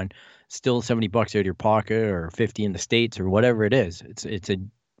 slap them on, still $70 out of your pocket, or 50 in the States, or whatever it is. It's a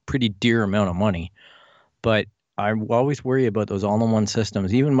pretty dear amount of money. But I always worry about those all-in-one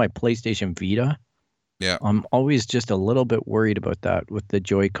systems. Even my PlayStation Vita, yeah, I'm always just a little bit worried about that with the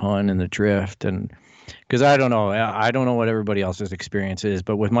Joy-Con and the drift, and because I don't know what everybody else's experience is,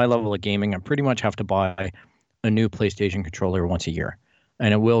 but with my level of gaming, I pretty much have to buy a new PlayStation controller once a year,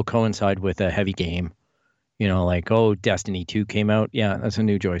 and it will coincide with a heavy game. You know, like, oh, Destiny 2 came out. Yeah, that's a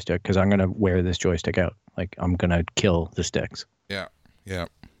new joystick because I'm going to wear this joystick out. Like, I'm going to kill the sticks. Yeah, yeah.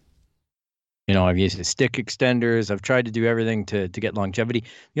 You know, I've used the stick extenders. I've tried to do everything to get longevity.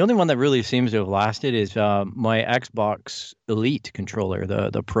 The only one that really seems to have lasted is my Xbox Elite controller,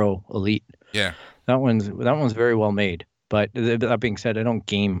 the Pro Elite. Yeah. That one's very well made. But that being said, I don't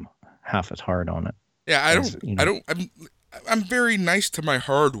game half as hard on it. Yeah, I'm very nice to my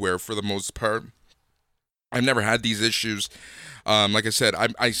hardware for the most part. I've never had these issues. Like I said,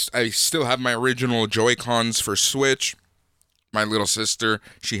 I still have my original Joy-Cons for Switch. My little sister,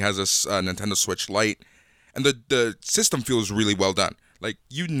 she has a Nintendo Switch Lite, and the system feels really well done. Like,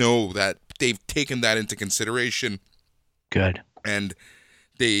 you know that they've taken that into consideration. Good. And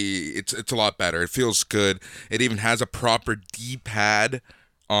it's a lot better. It feels good. It even has a proper D-pad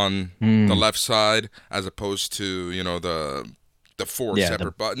on the left side, as opposed to, you know, the four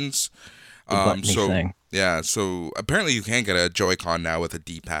separate buttons. So thing. Yeah, so apparently you can get a Joy-Con now with a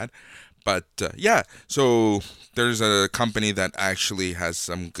D-pad. But yeah, so there's a company that actually has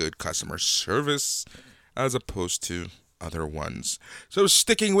some good customer service as opposed to other ones. So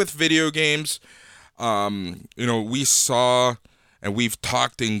sticking with video games, you know, we saw and we've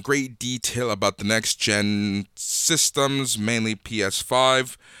talked in great detail about the next gen systems, mainly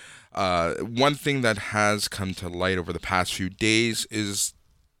PS5. One thing that has come to light over the past few days is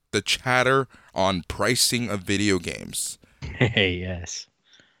the chatter on pricing of video games. Yes.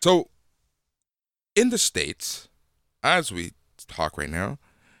 So, in the States, as we talk right now,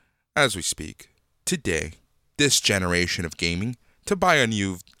 as we speak, today, this generation of gaming, to buy a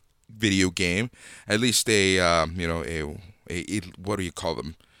new video game, at least a what do you call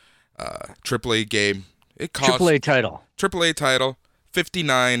them? AAA game. It costs AAA title. AAA title,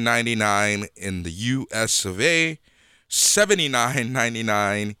 $59.99 in the US of A,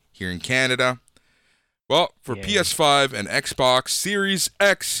 $79.99 here in Canada. Well, for PS5 and Xbox Series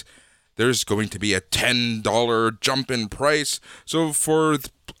X, there's going to be a $10 jump in price. So for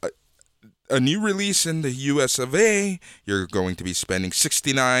a new release in the US of A, you're going to be spending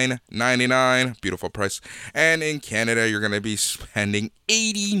 $69.99, beautiful price. And in Canada, you're going to be spending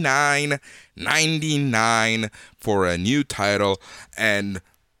 $89.99 for a new title. And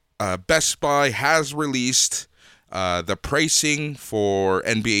Best Buy has released the pricing for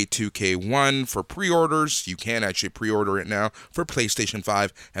NBA 2K1 for pre-orders. You can actually pre-order it now for PlayStation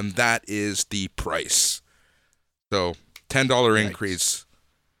 5, and that is the price. So, $10 increase.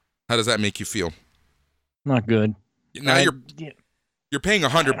 How does that make you feel? Not good. Now you're paying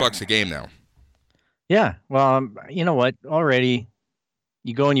 $100 a game now. Yeah. Well, you know what? Already,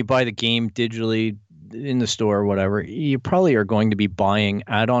 you go and you buy the game digitally in the store or whatever. You probably are going to be buying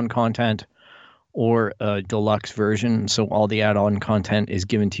add-on content or a deluxe version, so all the add-on content is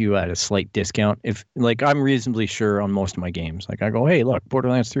given to you at a slight discount. If, like, I'm reasonably sure on most of my games, like, I go, hey, look,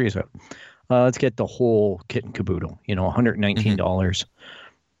 Borderlands 3 is out. Let's get the whole kit and caboodle. You know, $119.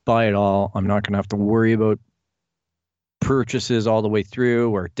 Buy it all. I'm not going to have to worry about purchases all the way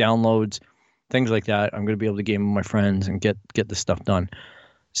through or downloads, things like that. I'm going to be able to game with my friends and get the stuff done.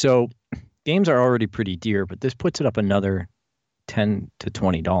 So games are already pretty dear, but this puts it up another $10 to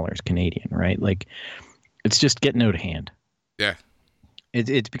 $20 Canadian, right? Like, it's just getting out of hand. Yeah.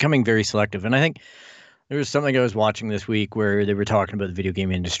 It's becoming very selective. And I think there was something I was watching this week where they were talking about the video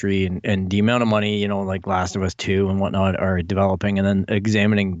game industry and the amount of money, you know, like Last of Us 2 and whatnot are developing, and then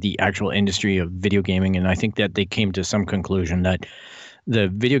examining the actual industry of video gaming. And I think that they came to some conclusion that the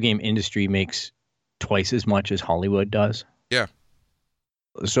video game industry makes twice as much as Hollywood does. Yeah.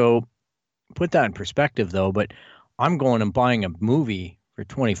 So put that in perspective, though, but I'm going and buying a movie for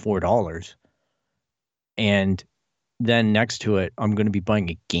 $24, and then next to it, I'm going to be buying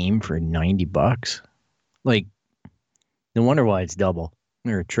a game for $90. Like, no wonder why it's double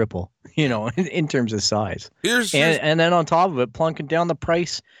or triple, you know, in terms of size. And then on top of it, plunking down the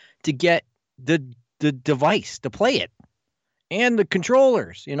price to get the device to play it and the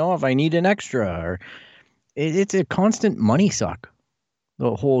controllers, you know, if I need an extra. Or it's a constant money suck,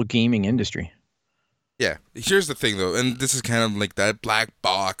 the whole gaming industry. Yeah, here's the thing though, and this is kind of like that black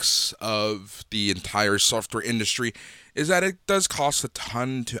box of the entire software industry, is that it does cost a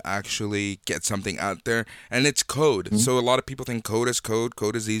ton to actually get something out there, and it's code. Mm-hmm. So a lot of people think code is code.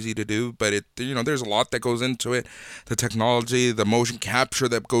 Code is easy to do, but there's a lot that goes into it. The technology, the motion capture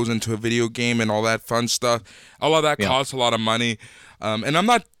that goes into a video game, and all that fun stuff. All of that costs a lot of money, and I'm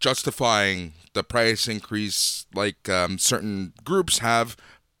not justifying the price increase like certain groups have,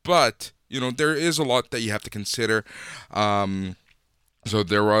 but there is a lot that you have to consider. So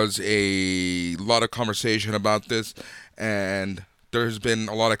there was a lot of conversation about this, and there's been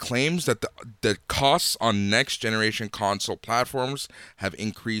a lot of claims that the costs on next generation console platforms have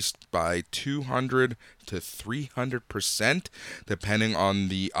increased by 200 to 300%, depending on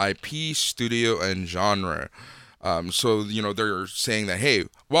the IP, studio, and genre. So they're saying that, hey,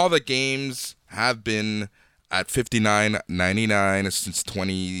 while the games have been at $59.99 since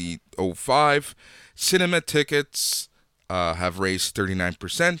 2005, cinema tickets have raised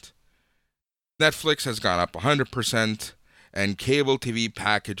 39%. Netflix has gone up 100%, and cable TV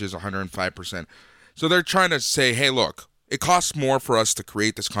packages 105%. So they're trying to say, hey, look, it costs more for us to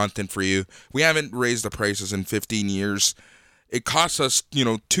create this content for you. We haven't raised the prices in 15 years. It costs us,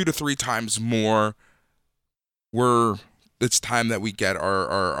 2 to 3 times more. It's time that we get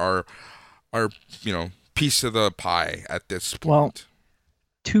our piece of the pie at this point. Well,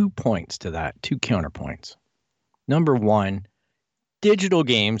 2 points to that, 2 counterpoints. Number one, digital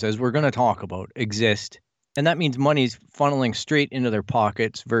games, as we're going to talk about, exist, and that means money's funneling straight into their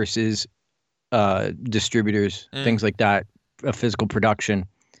pockets versus distributors, things like that, physical production,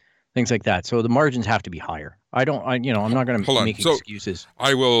 things like that. So the margins have to be higher. I'm not going to make excuses.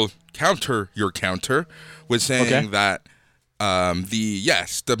 I will counter your counter with saying that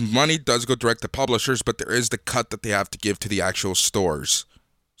the money does go direct to publishers, but there is the cut that they have to give to the actual stores.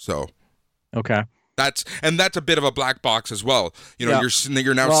 So, okay. That's a bit of a black box as well. You're now seeing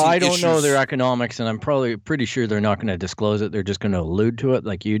I don't issues. know their economics, and I'm probably pretty sure they're not going to disclose it. They're just going to allude to it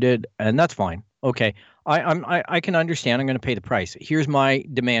like you did, and that's fine. Okay, I can understand. I'm going to pay the price. Here's my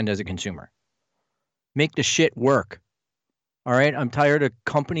demand as a consumer: make the shit work. All right, I'm tired of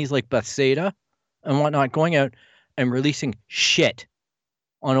companies like Bethesda and whatnot going out and releasing shit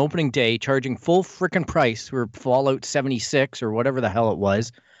on opening day, charging full freaking price for Fallout 76 or whatever the hell it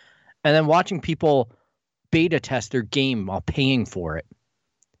was, and then watching people beta test their game while paying for it,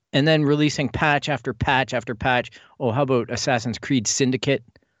 and then releasing patch after patch after patch. Oh, how about Assassin's Creed Syndicate?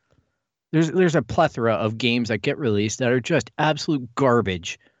 There's a plethora of games that get released that are just absolute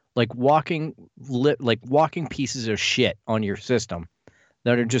garbage, like walking pieces of shit on your system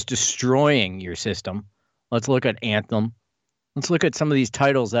that are just destroying your system. Let's look at Anthem. Let's look at some of these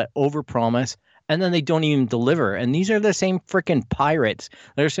titles that overpromise and then they don't even deliver. And these are the same freaking pirates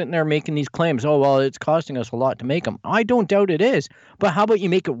that are sitting there making these claims. Oh, well, it's costing us a lot to make them. I don't doubt it is. But how about you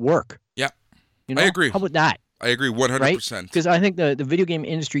make it work? Yeah, I agree. How about that? I agree 100%. Because I think the video game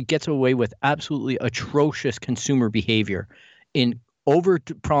industry gets away with absolutely atrocious consumer behavior in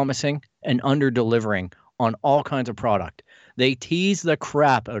over-promising and under-delivering on all kinds of product. They tease the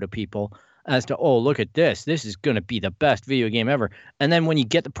crap out of people as to, oh, look at this. This is going to be the best video game ever. And then when you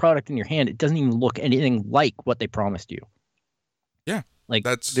get the product in your hand, it doesn't even look anything like what they promised you. Yeah.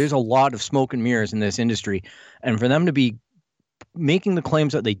 There's a lot of smoke and mirrors in this industry. And for them to be making the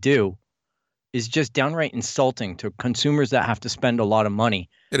claims that they do is just downright insulting to consumers that have to spend a lot of money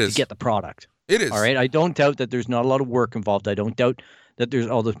to get the product. It is. All right. I don't doubt that there's not a lot of work involved. I don't doubt that there's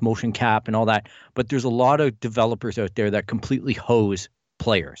all this motion cap and all that. But there's a lot of developers out there that completely hose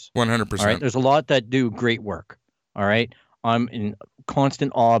players. 100%. All right. There's a lot that do great work. All right. I'm in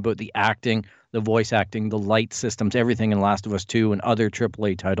constant awe about the acting, the voice acting, the light systems, everything in Last of Us 2 and other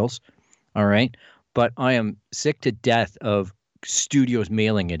AAA titles. All right. But I am sick to death of studios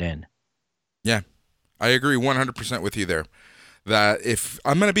mailing it in. Yeah, I agree 100% with you there. That if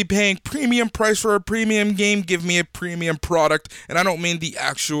I'm going to be paying premium price for a premium game, give me a premium product. And I don't mean the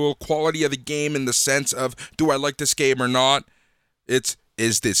actual quality of the game in the sense of, do I like this game or not? It's,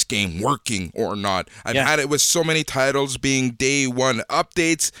 is this game working or not? I've had it with so many titles being day one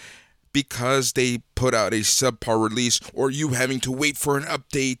updates because they put out a subpar release, or you having to wait for an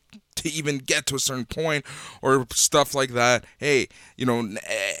update to even get to a certain point, or stuff like that. Hey,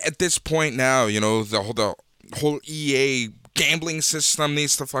 at this point now, the whole EA gambling system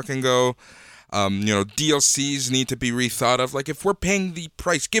needs to fucking go. DLCs need to be rethought of. Like, if we're paying the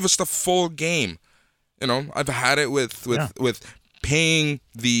price, give us the full game. I've had it with paying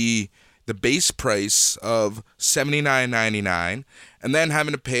the base price of $79.99 and then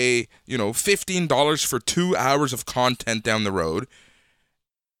having to pay, $15 for 2 hours of content down the road.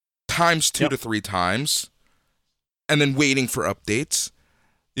 times 2 to 3 times, and then waiting for updates.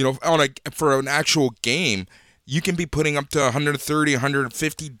 You know, for an actual game, you can be putting up to $130,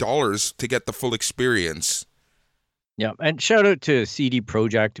 $150 to get the full experience. Yeah, and shout out to CD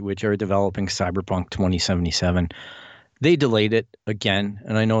Projekt, which are developing Cyberpunk 2077. They delayed it again,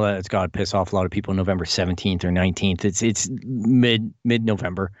 and I know that it's got to piss off a lot of people. November 17th or 19th. It's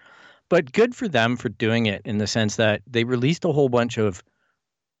mid-November, but good for them for doing it in the sense that they released a whole bunch of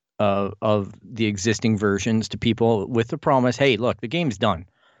the existing versions to people with the promise, hey, look, the game's done.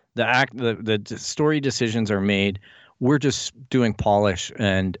 The story decisions are made. We're just doing polish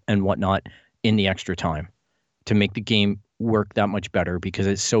and whatnot in the extra time to make the game work that much better because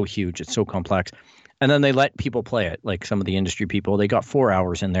it's so huge, it's so complex. And then they let people play it, like some of the industry people. They got 4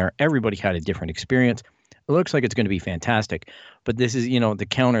 hours in there. Everybody had a different experience. It looks like it's going to be fantastic. But this is, to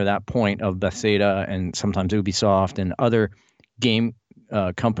counter that point of Bethesda and sometimes Ubisoft and other game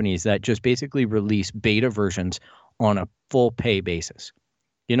companies that just basically release beta versions on a full pay basis.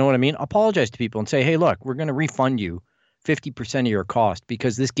 You know what I mean? Apologize to people and say, hey, look, we're going to refund you 50% of your cost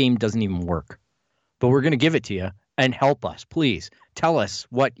because this game doesn't even work. But we're going to give it to you and help us, please. Tell us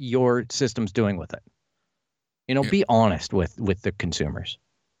what your system's doing with it. Be honest with the consumers.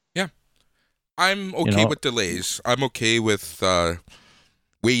 Yeah. I'm okay with delays. I'm okay with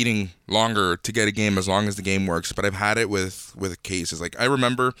waiting longer to get a game as long as the game works. But I've had it with cases. Like, I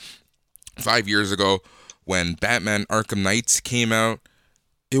remember 5 years ago when Batman Arkham Knights came out.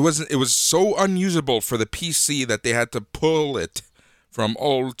 It was so unusable for the PC that they had to pull it from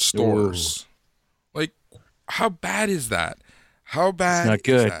old stores. Ooh. Like, how bad is that? How bad not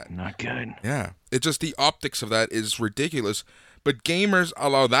good. Is that? Not good. Yeah. It's just the optics of that is ridiculous. But gamers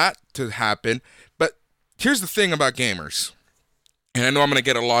allow that to happen. But here's the thing about gamers. And I know I'm going to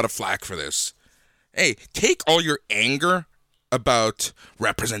get a lot of flack for this. Hey, take all your anger about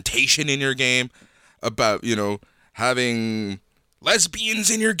representation in your game, about, having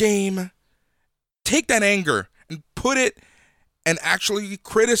lesbians in your game. Take that anger and put it and actually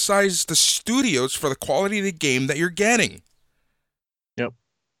criticize the studios for the quality of the game that you're getting. Yep.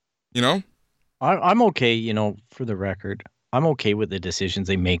 I'm okay, for the record. I'm okay with the decisions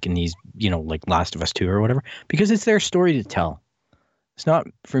they make in these, like Last of Us 2 or whatever, because it's their story to tell. It's not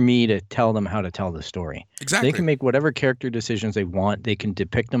for me to tell them how to tell the story. Exactly. They can make whatever character decisions they want. They can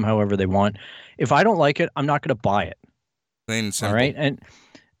depict them however they want. If I don't like it, I'm not going to buy it. Plain and simple. All right? And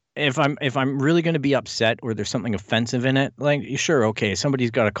if I'm really going to be upset or there's something offensive in it, like, sure, okay,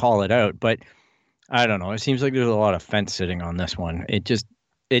 somebody's got to call it out, but I don't know. It seems like there's a lot of fence sitting on this one. It's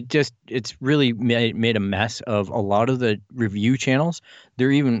really made a mess of a lot of the review channels.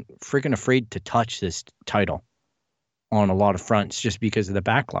 They're even freaking afraid to touch this title on a lot of fronts just because of the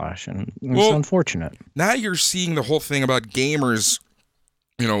backlash, and it's unfortunate. Now you're seeing the whole thing about gamers,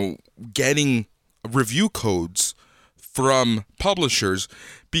 getting review codes from publishers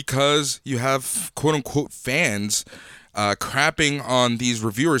because you have quote-unquote fans crapping on these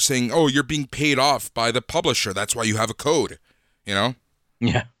reviewers saying, oh, you're being paid off by the publisher. That's why you have a code, Yeah.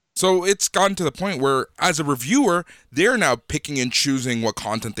 So it's gotten to the point where, as a reviewer, they're now picking and choosing what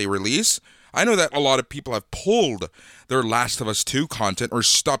content they release. I know that a lot of people have pulled their Last of Us 2 content or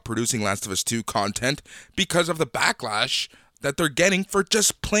stopped producing Last of Us 2 content because of the backlash that they're getting for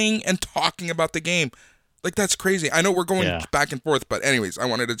just playing and talking about the game. Like, that's crazy. I know we're going back and forth, but anyways, I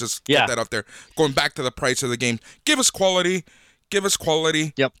wanted to just get that out there. Going back to the price of the game. Give us quality. Give us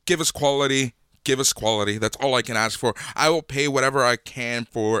quality. Yep. Give us quality. Give us quality. That's all I can ask for. I will pay whatever I can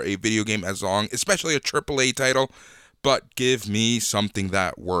for a video game as long, especially a AAA title, but give me something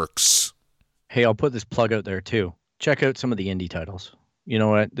that works. Hey, I'll put this plug out there too. Check out some of the indie titles. You know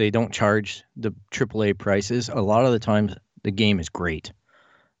what? They don't charge the AAA prices. A lot of the times the game is great.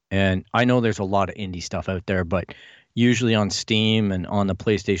 And I know there's a lot of indie stuff out there, but usually on Steam and on the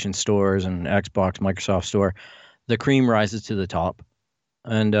PlayStation stores and Xbox, Microsoft store, the cream rises to the top.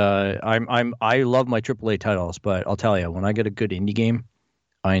 And I love my AAA titles, but I'll tell you, when I get a good indie game,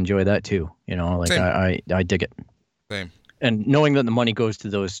 I enjoy that too. I dig it. Same. And knowing that the money goes to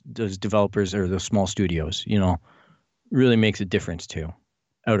those developers or those small studios, really makes a difference too.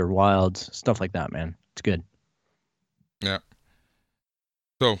 Outer Wilds, stuff like that, man. It's good. Yeah.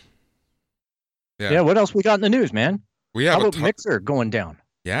 So. Yeah. What else we got in the neuse, man? How about Mixer going down?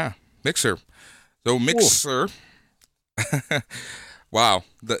 Yeah, Mixer. So Mixer. Wow,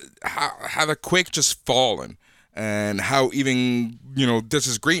 how the Quake just fallen, and how even, this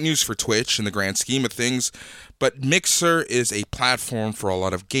is great news for Twitch in the grand scheme of things, but Mixer is a platform for a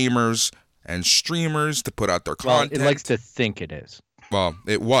lot of gamers and streamers to put out their content. It likes to think it is. Well,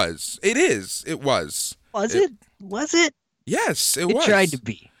 it was. It is. It was. Was it? Was it? Yes, it was. It tried to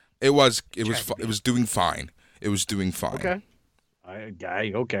be. It was doing fine. It was doing fine. Okay.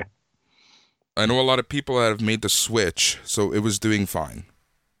 Okay. I know a lot of people that have made the switch, so it was doing fine.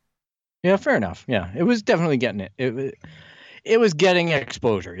 Yeah, fair enough. Yeah, it was definitely getting it. It was getting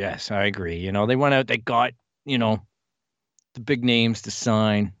exposure. Yes, I agree. You know, they went out, they got, you know, the big names to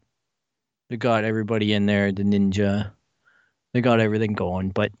sign. They got everybody in there, the Ninja. They got everything going.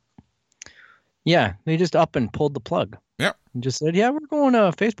 But yeah, they just up and pulled the plug. Yeah. And just said, yeah, we're going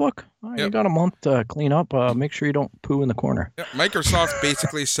to Facebook. You got a month to clean up. Make sure you don't poo in the corner. Yeah. Microsoft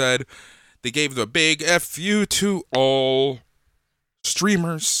basically said they gave the big F you to all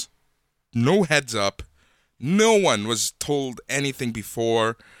streamers. No heads up. No one was told anything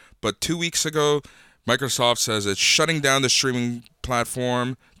before. But 2 weeks ago, Microsoft says it's shutting down the streaming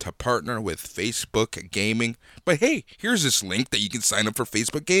platform to partner with Facebook Gaming. But hey, here's this link that you can sign up for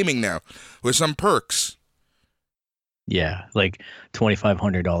Facebook Gaming now with some perks. Yeah, like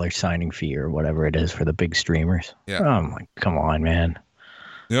 $2,500 signing fee or whatever it is for the big streamers. Yeah. Oh my, come on, man.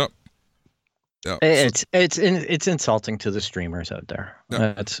 Yep. It's insulting to the streamers out there.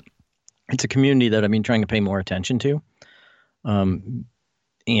 Yep. It's a community that I've been trying to pay more attention to, and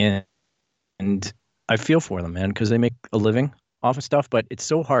I feel for them, man, because they make a living off of stuff. But it's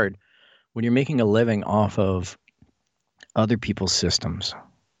so hard when you're making a living off of other people's systems,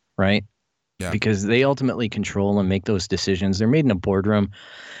 right? Yeah. Because they ultimately control and make those decisions. They're made in a boardroom.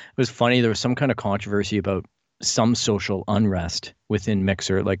 It was funny. There was some kind of controversy about some social unrest within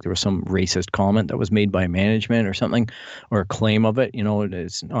Mixer. Like there was some racist comment that was made by management or something, or a claim of it. You know,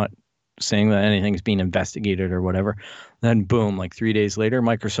 it's not saying that anything's being investigated or whatever. Then boom, like 3 days later,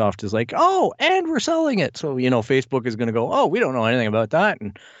 Microsoft is like, oh, and we're selling it. So, you know, Facebook is going to go, oh, we don't know anything about that.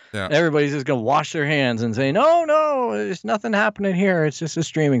 And everybody's just going to wash their hands and say, no, there's nothing happening here. It's just a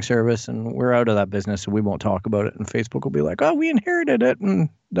streaming service and we're out of that business. So we won't talk about it. And Facebook will be like, oh, we inherited it. And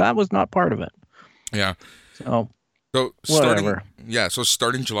that was not part of it. Yeah. So starting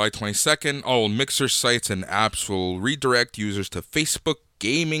July 22nd, all Mixer sites and apps will redirect users to Facebook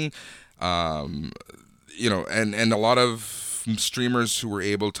Gaming. You know, and a lot of streamers who were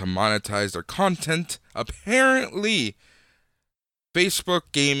able to monetize their content. Apparently, Facebook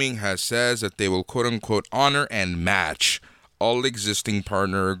Gaming has says that they will quote unquote honor and match all existing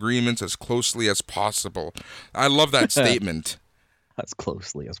partner agreements as closely as possible. I love that statement. As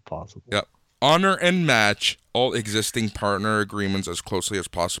closely as possible. Yep. Honor and match all existing partner agreements as closely as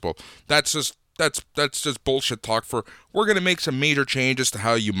possible. That's just bullshit talk for we're going to make some major changes to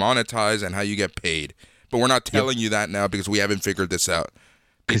how you monetize and how you get paid. But we're not telling you that now because we haven't figured this out.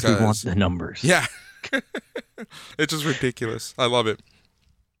 Because we want the numbers. Yeah. It's just ridiculous. I love it.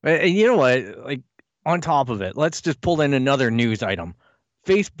 And you know what? Like, on top of it, let's just pull in another news item.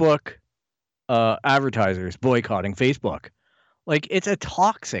 Facebook advertisers boycotting Facebook. Like, it's a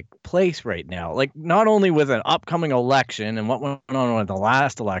toxic place right now. Like, not only with an upcoming election and what went on with the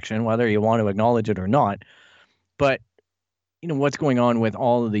last election, whether you want to acknowledge it or not, but, you know, what's going on with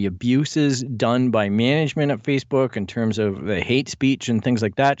all of the abuses done by management at Facebook in terms of the hate speech and things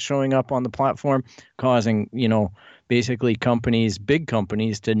like that showing up on the platform, causing, you know, basically big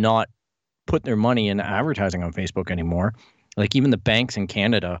companies to not put their money in advertising on Facebook anymore. Like, even the banks in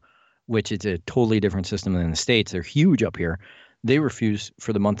Canada, which is a totally different system than the States, they're huge up here. They refuse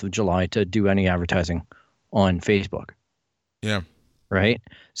for the month of July to do any advertising on Facebook. Yeah. Right.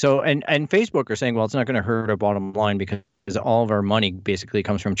 So, and Facebook are saying, well, it's not going to hurt our bottom line because all of our money basically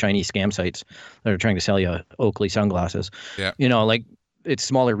comes from Chinese scam sites that are trying to sell you Oakley sunglasses. Yeah. You know, like it's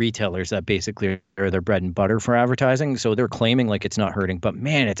smaller retailers that basically are their bread and butter for advertising. So they're claiming like it's not hurting, but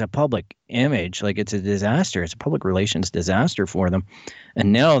man, it's a public image. Like it's a disaster. It's a public relations disaster for them.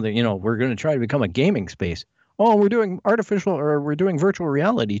 And now that, you know, we're going to try to become a gaming space. Oh, we're doing we're doing virtual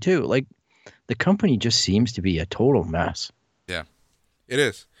reality too. Like the company just seems to be a total mess. Yeah, it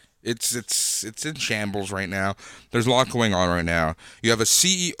is. It's in shambles right now. There's a lot going on right now. You have a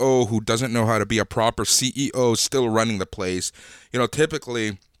CEO who doesn't know how to be a proper CEO still running the place. You know,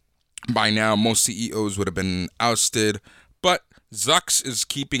 typically by now most CEOs would have been ousted, but Zucks is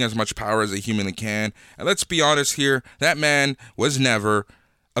keeping as much power as he humanly can. And let's be honest here, that man was never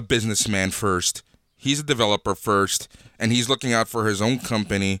a businessman first. He's a developer first, and he's looking out for his own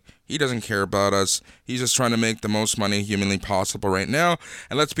company. He doesn't care about us. He's just trying to make the most money humanly possible right now.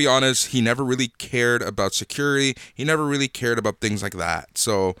 And let's be honest, he never really cared about security. He never really cared about things like that.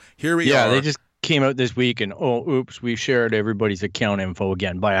 So here we are. Yeah, they just came out this week and, oh, oops, we shared everybody's account info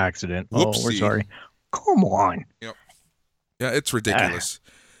again by accident. Whoopsie. Oh, we're sorry. Come on. Yep. Yeah, it's ridiculous.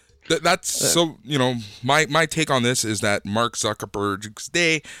 That's so, you know, my take on this is that Mark Zuckerberg's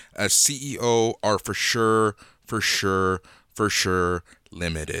day as CEO are for sure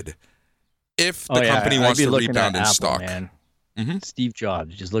limited. If the company wants to rebound in stock. Man. Mm-hmm. Steve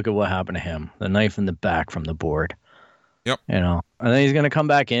Jobs, just look at what happened to him. The knife in the back from the board. Yep. And then he's going to come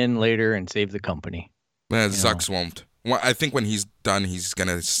back in later and save the company. Zucks won't. Well, I think when he's done, he's going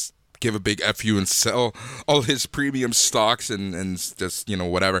to give a big FU and sell all his premium stocks and just,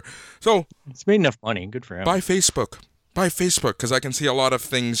 whatever. So it's made enough money. Good for him. Buy Facebook, because I can see a lot of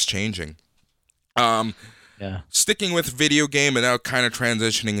things changing. Sticking with video game and now kind of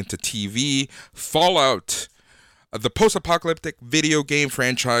transitioning into TV, Fallout, the post-apocalyptic video game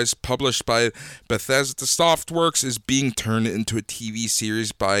franchise published by Bethesda Softworks, is being turned into a TV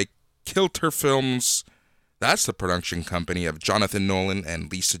series by Kilter Films. That's the production company of Jonathan Nolan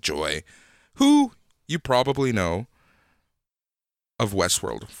and Lisa Joy, who you probably know of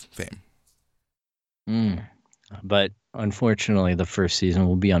Westworld fame. But unfortunately, the first season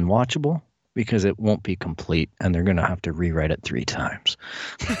will be unwatchable because it won't be complete, and they're going to have to rewrite it 3 times.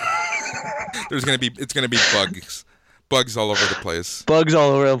 It's going to be bugs all over the place. Bugs all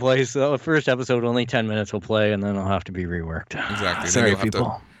over the place. The first episode, only 10 minutes will play, and then it'll have to be reworked. Exactly. Sorry, then you'll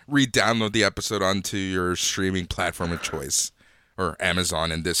have to re-download the episode onto your streaming platform of choice, or Amazon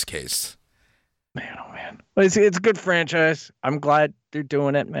in this case. Man, oh man. But it's a good franchise. I'm glad they're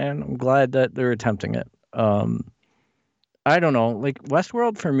doing it, man. I'm glad that they're attempting it. I don't know. Like,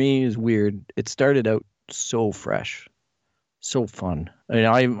 Westworld for me is weird. It started out so fresh, so fun. I mean,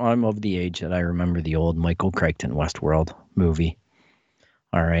 I'm of the age that I remember the old Michael Crichton Westworld movie.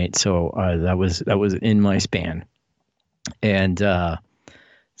 All right, so that was in my span, and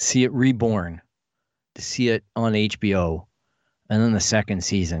see it reborn, to see it on HBO, and then the second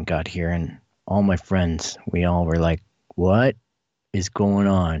season got here, and all my friends, we all were like, "What is going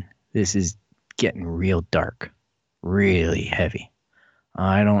on? This is getting real dark, really heavy.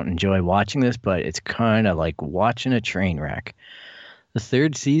 I don't enjoy watching this, but it's kind of like watching a train wreck." The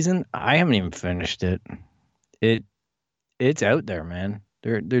third season, I haven't even finished it. It's out there, man.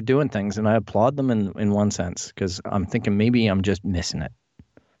 They're doing things, and I applaud them in one sense, because I'm thinking maybe I'm just missing it.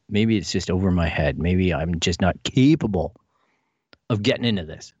 Maybe it's just over my head. Maybe I'm just not capable of getting into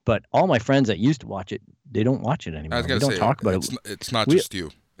this. But all my friends that used to watch it, they don't watch it anymore. They don't talk about it. It's not just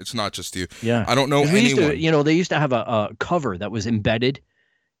you. It's not just you. Yeah. I don't know anyone. They used to have a cover that was embedded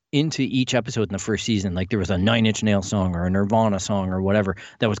into each episode in the first season. Like there was a 9 Inch Nails song or a Nirvana song or whatever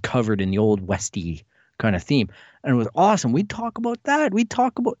that was covered in the old Westy kind of theme. And it was awesome. We'd talk about that. We'd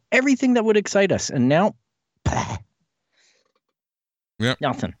talk about everything that would excite us. And now,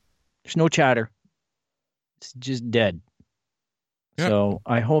 nothing. There's no chatter. It's just dead. Yep. So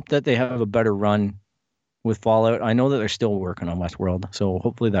I hope that they have a better run with Fallout. I know that they're still working on Westworld, so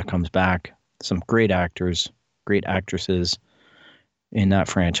hopefully that comes back. Some great actors, great actresses in that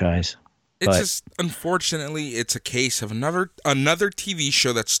franchise. It's just, unfortunately, it's a case of another TV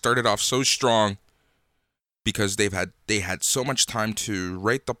show that started off so strong because they had so much time to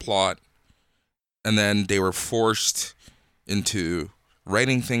write the plot, and then they were forced into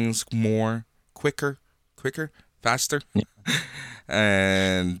writing things more quicker, faster. Yeah.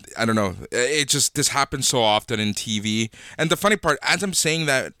 And I don't know, this happens so often in TV. And the funny part, as I'm saying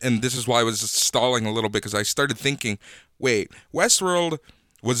that, and this is why I was stalling a little bit, because I started thinking, wait, Westworld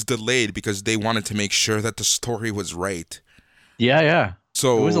was delayed because they wanted to make sure that the story was right. Yeah.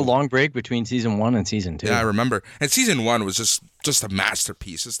 So it was a long break between season 1 and season 2. Yeah, I remember. And season 1 was just a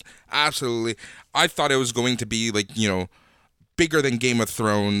masterpiece. It's absolutely. I thought it was going to be like, bigger than Game of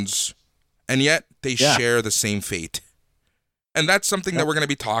Thrones, and yet they share the same fate. And that's something that we're going to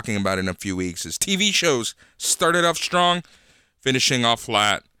be talking about in a few weeks, is TV shows started off strong, finishing off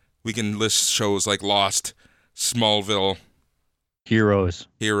flat. We can list shows like Lost, Smallville. Heroes.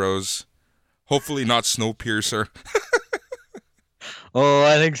 Hopefully not Snowpiercer. Oh,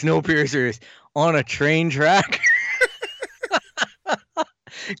 I think Snowpiercer is on a train track.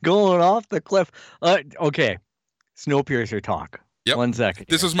 Going off the cliff. Okay. Snowpiercer talk. Yep. 1 second.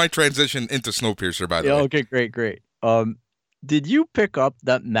 This was my transition into Snowpiercer, by the way. Okay, great. Did you pick up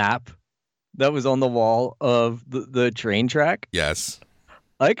that map that was on the wall of the train track? Yes.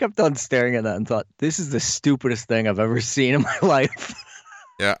 I kept on staring at that and thought, this is the stupidest thing I've ever seen in my life.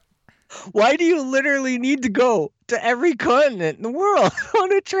 Yeah. Why do you literally need to go to every continent in the world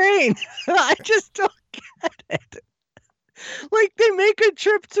on a train? I just don't get it. Like, they make a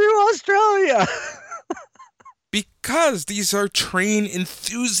trip through Australia. Because these are train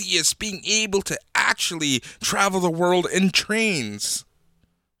enthusiasts being able to actually travel the world in trains.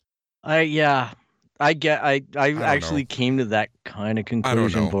 I actually came to that kind of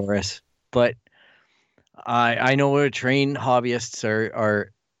conclusion, Boris. But I know what train hobbyists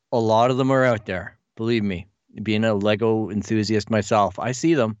are. A lot of them are out there. Believe me, being a Lego enthusiast myself, I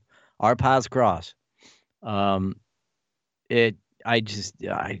see them. Our paths cross. It's a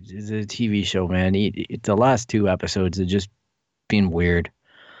TV show, man. The last 2 episodes have just been weird.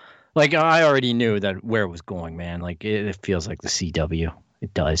 Like, I already knew that where it was going, man. Like, it feels like the CW.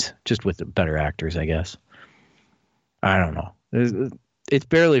 It does, just with the better actors, I guess. I don't know. It's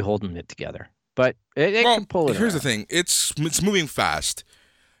barely holding it together, but it can pull it. Here's the thing: it's moving fast.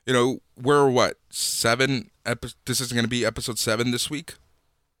 You know, we're what 7? This is going to be episode 7 this week.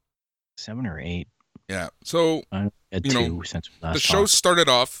 7 or 8. Yeah. So the show started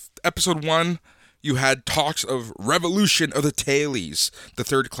off episode 1. You had talks of Revolution of the Tailies, the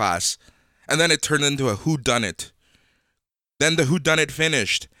third class, and then it turned into a whodunit. Then the whodunit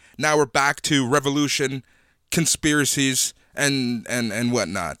finished. Now we're back to Revolution, conspiracies, and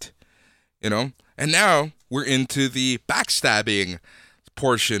whatnot. You know, and now we're into the backstabbing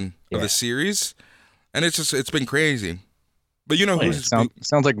portion of the series, and it's been crazy. But you know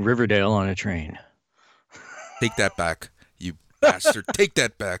sounds like Riverdale on a train. Take that back, you bastard. Take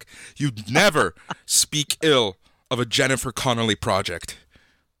that back. You never speak ill of a Jennifer Connelly project.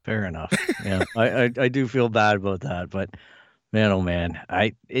 Fair enough. Yeah, I do feel bad about that, but man, oh man,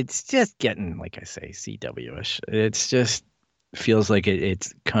 it's just getting, like I say, CW-ish. It's just feels like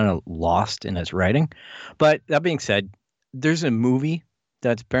it's kind of lost in its writing. But that being said, there's a movie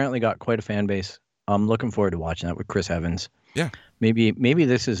that's apparently got quite a fan base. I'm looking forward to watching that with Chris Evans. Yeah. Maybe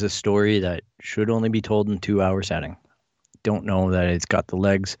this is a story that should only be told in 2-hour setting. Don't know that it's got the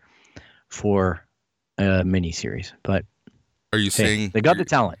legs for a miniseries, but are you saying they got the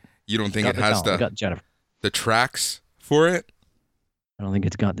talent? You don't think it has the tracks for it? I don't think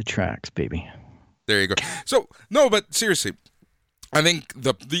it's got the tracks, baby. There you go. So no, but seriously, I think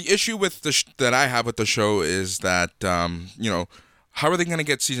the issue with that I have with the show is that how are they going to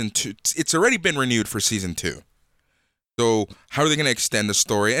get season 2? It's already been renewed for season 2. So how are they going to extend the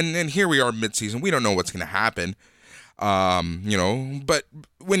story? And here we are mid-season. We don't know what's going to happen. But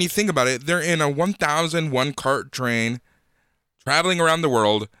when you think about it, they're in a 1,001 cart train traveling around the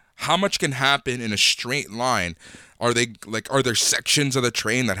world. How much can happen in a straight line? Are there sections of the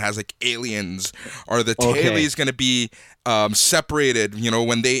train that has like aliens? Are the tailies going to be separated,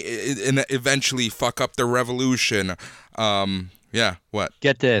 when they eventually fuck up the revolution? Yeah, what?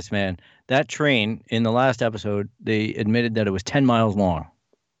 Get this, man. That train, in the last episode, they admitted that it was 10 miles long.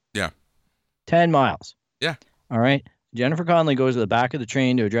 Yeah. 10 miles. Yeah. All right. Jennifer Connelly goes to the back of the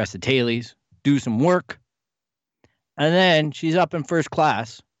train to address the tailies, do some work, and then she's up in first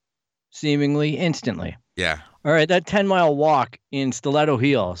class, seemingly instantly. Yeah. All right, that 10-mile walk in stiletto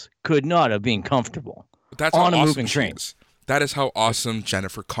heels could not have been comfortable. That's on a awesome moving train. That is how awesome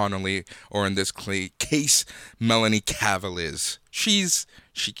Jennifer Connelly, or in this case, Melanie Cavill is. She's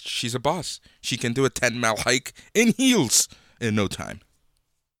a boss. She can do a 10-mile hike in heels in no time.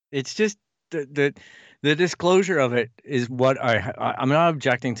 It's just the disclosure of it is what I'm not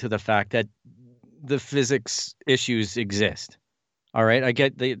objecting to the fact that the physics issues exist. All right, I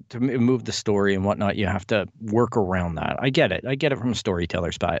get to move the story and whatnot, you have to work around that. I get it from a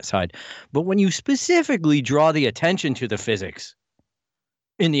storyteller's side. But when you specifically draw the attention to the physics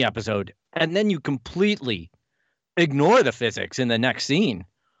in the episode, and then you completely ignore the physics in the next scene,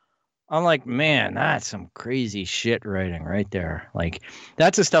 I'm like, man, that's some crazy shit writing right there. Like,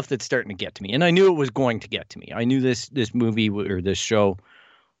 that's the stuff that's starting to get to me. And I knew it was going to get to me. I knew this movie or this show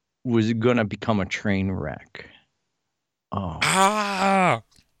was going to become a train wreck. Oh. Ah!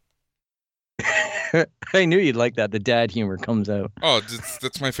 I knew you'd like that. The dad humor comes out. Oh,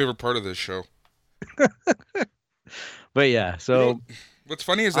 that's my favorite part of this show. But yeah, so what's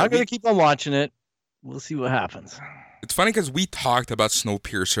funny is that I'm going to keep on watching it. We'll see what happens. It's funny because we talked about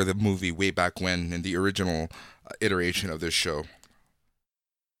Snowpiercer, the movie, way back when in the original iteration of this show.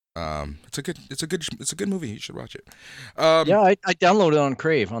 It's a good movie. You should watch it. Yeah, I downloaded it on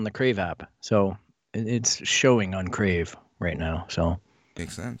Crave, on the Crave app. So it's showing on Crave right now. So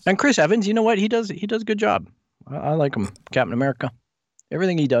makes sense. And Chris Evans, you know what? He does a good job. I like him. Captain America.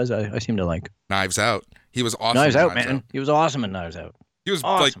 Everything he does, I seem to like. Knives Out. He was awesome. Knives Out, man. He was awesome in Knives Out. He was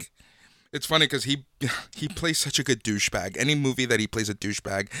awesome. It's funny because he plays such a good douchebag. Any movie that he plays a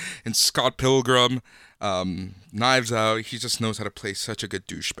douchebag, in Scott Pilgrim, Knives Out, he just knows how to play such a good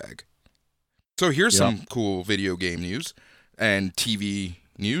douchebag. So here's some cool video game news and TV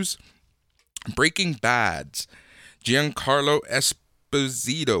news. Breaking Bad's Giancarlo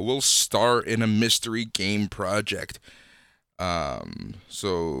Esposito will star in a mystery game project.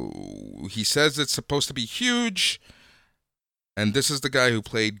 So he says it's supposed to be huge. And this is the guy who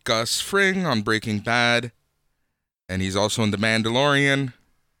played Gus Fring on Breaking Bad. And he's also in The Mandalorian.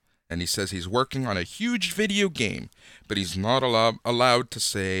 and he says he's working on a huge video game, but he's not allowed to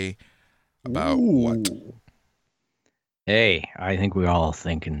say about what. Hey, I think we're all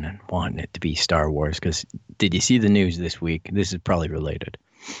thinking and wanting it to be Star Wars, because did you see the news this week? This is probably related.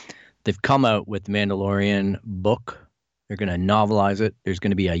 They've come out with the Mandalorian book. They're going to novelize it. There's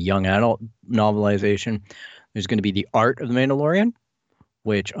going to be a young adult novelization. There's going to be the art of the Mandalorian,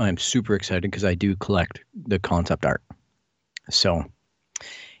 which I'm super excited because I do collect the concept art. So,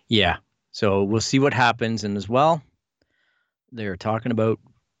 yeah. So we'll see what happens. And as well, they're talking about,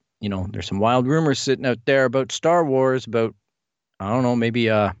 there's some wild rumors sitting out there about Star Wars, about, I don't know, maybe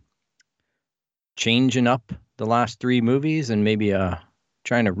changing up the last 3 movies and maybe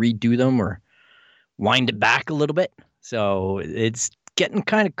trying to redo them or wind it back a little bit. So it's getting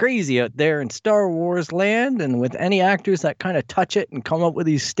kind of crazy out there in Star Wars land, and with any actors that kind of touch it and come up with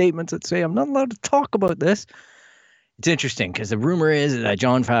these statements that say, I'm not allowed to talk about this. It's interesting because the rumor is that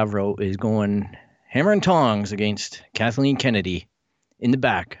Jon Favreau is going hammer and tongs against Kathleen Kennedy in the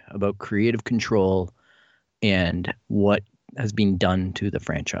back about creative control and what has been done to the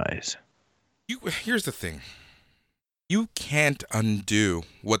franchise. Here's the thing. You can't undo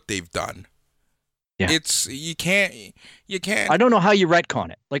what they've done. Yeah. You can't. I don't know how you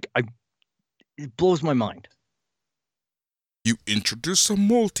retcon it. It blows my mind. You introduce a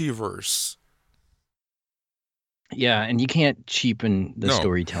multiverse. Yeah, and you can't cheapen the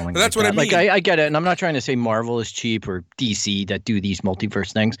storytelling. That's what I mean. I get it, and I'm not trying to say Marvel is cheap or DC that do these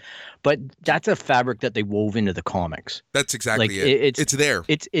multiverse things, but that's a fabric that they wove into the comics. That's exactly it. It's there.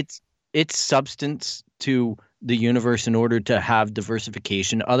 It's substance to the universe in order to have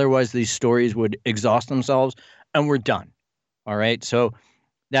diversification. Otherwise, these stories would exhaust themselves, and we're done. All right, so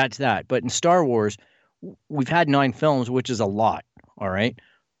that's that. But in Star Wars, we've had 9 films, which is a lot. All right,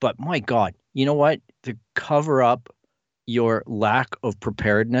 but my God, you know what? To cover up your lack of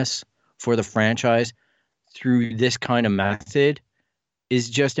preparedness for the franchise through this kind of method is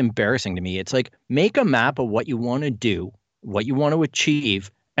just embarrassing to me. It's like, make a map of what you want to do, what you want to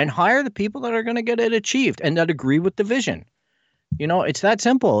achieve, and hire the people that are going to get it achieved and that agree with the vision. It's that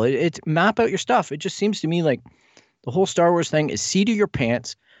simple. It's map out your stuff. It just seems to me like the whole Star Wars thing is seat of your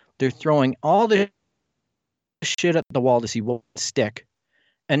pants. They're throwing all the shit at the wall to see what will stick,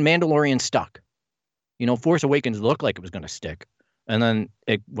 and Mandalorian stuck. Force Awakens looked like it was going to stick, and then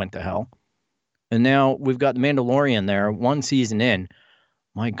it went to hell. And now we've got the Mandalorian there, 1 season in.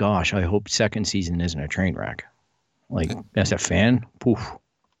 My gosh, I hope 2nd season isn't a train wreck. As a fan, poof.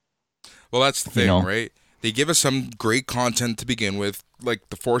 Well, that's the thing, right? They give us some great content to begin with, like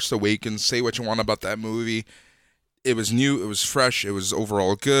The Force Awakens. Say what you want about that movie. It was new, it was fresh, it was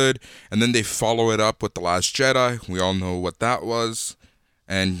overall good. And then they follow it up with The Last Jedi. We all know what that was.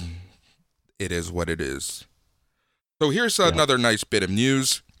 And it is what it is. So here's another nice bit of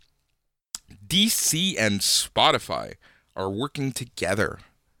news. DC and Spotify are working together.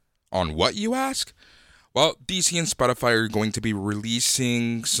 On what, you ask? Well, DC and Spotify are going to be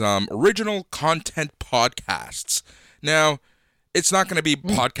releasing some original content podcasts. Now, it's not going to be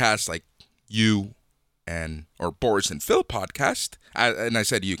podcasts like you or Boris and Phil podcast. And I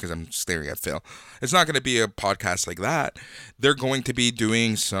said you because I'm staring at Phil. It's not going to be a podcast like that. They're going to be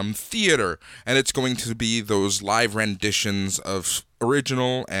doing some theater, and it's going to be those live renditions of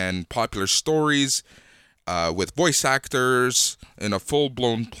original and popular stories with voice actors in a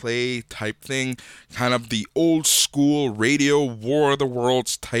full-blown play type thing, kind of the old school radio War of the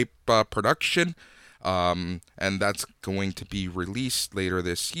Worlds type production. And that's going to be released later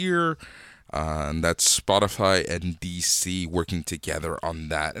this year. And that's Spotify and DC working together on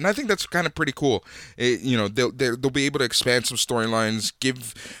that, and I think that's kind of pretty cool. They'll be able to expand some storylines,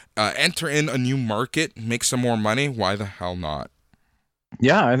 enter in a new market, make some more money. Why the hell not?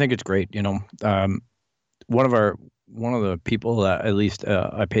 Yeah, I think it's great. One of the people that at least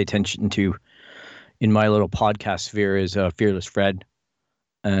I pay attention to in my little podcast sphere is Fearless Fred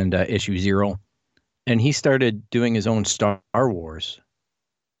and Issue Zero, and he started doing his own Star Wars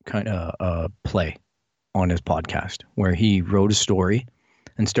kind of play on his podcast where he wrote a story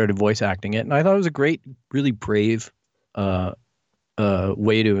and started voice acting it. And I thought it was a great, really brave way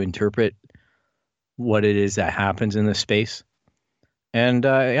to interpret what it is that happens in this space. And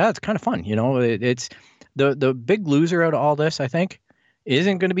it's kind of fun. It's the big loser out of all this, I think,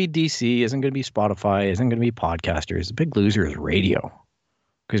 isn't going to be DC, isn't going to be Spotify, isn't going to be podcasters. The big loser is radio,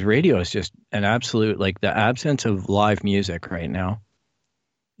 because radio is just an absolute, the absence of live music right now.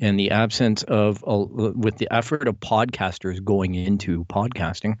 And the absence of, with the effort of podcasters going into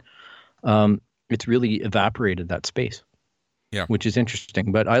podcasting, it's really evaporated that space. Yeah, which is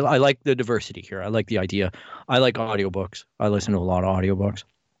interesting. But I like the diversity here. I like the idea. I like audiobooks. I listen to a lot of audiobooks.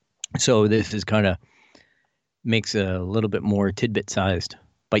 So this is kind of makes a little bit more tidbit-sized,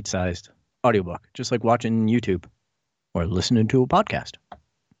 bite-sized audiobook, just like watching YouTube or listening to a podcast.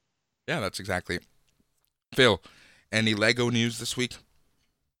 Yeah, that's exactly it. Phil, any Lego news this week?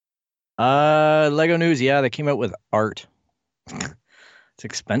 Lego news, yeah, they came out with art. It's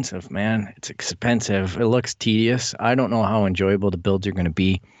expensive, man. It's expensive. It looks tedious. I don't know how enjoyable the builds are going to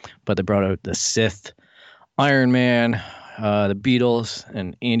be, but they brought out the Sith, Iron Man, the Beatles,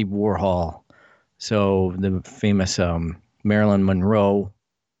 and Andy Warhol. So the famous Marilyn Monroe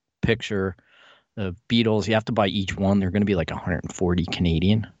picture, the Beatles, you have to buy each one. They're going to be like 140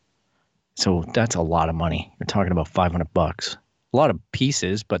 Canadian. So that's a lot of money. You're talking about $500. A lot of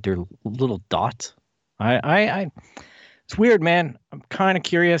pieces, but they're little dots. It's weird, man. I'm kind of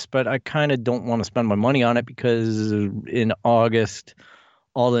curious, but I kind of don't want to spend my money on it because in August,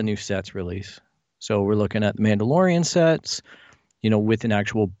 all the new sets release. So we're looking at the Mandalorian sets, with an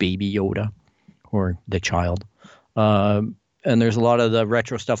actual baby Yoda or the child. And there's a lot of the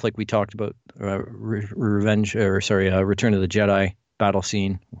retro stuff like we talked about, Return of the Jedi battle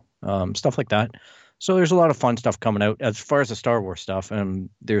scene, stuff like that. So there's a lot of fun stuff coming out. As far as the Star Wars stuff,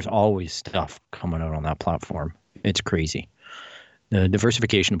 there's always stuff coming out on that platform. It's crazy. The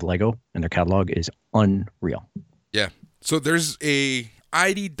diversification of Lego and their catalog is unreal. Yeah. So there's a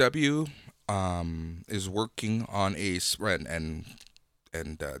IDW is working on and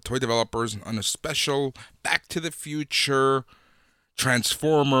toy developers on a special Back to the Future,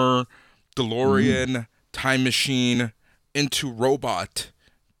 Transformer, DeLorean, Time Machine into robot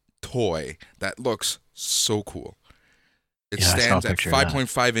toy that looks so cool. It stands at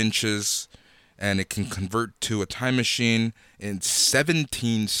 5.5 inches. And it can convert to a time machine in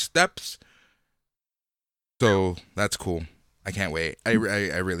 17 steps. So that's cool. I can't wait. I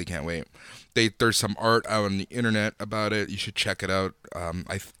really can't wait. There's some art out on the internet about it. You should check it out. I'm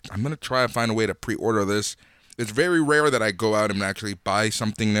going to try and find a way to pre-order this. It's very rare that I go out and actually buy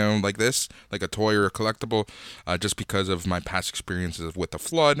something now like this, like a toy or a collectible, just because of my past experiences with the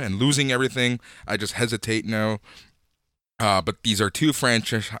flood and losing everything. I just hesitate now. But these are two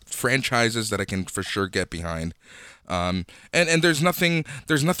franchises that I can for sure get behind. And there's nothing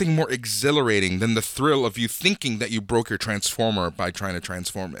more exhilarating than the thrill of you thinking that you broke your Transformer by trying to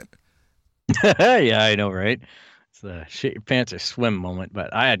transform it. Yeah, I know, right? It's the shit your pants or swim moment,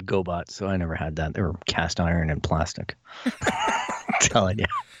 but I had GoBots, so I never had that. They were cast iron and plastic. I'm telling you.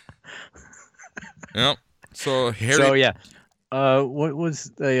 Yep. So yeah. What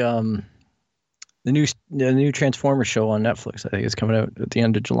was the new Transformers show on Netflix? I think it's coming out at the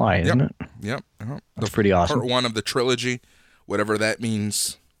end of July, isn't it? Yep. That's pretty awesome. Part 1 of the trilogy, whatever that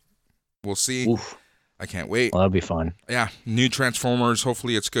means. We'll see. Oof. I can't wait. Well, that'll be fun. Yeah, new Transformers.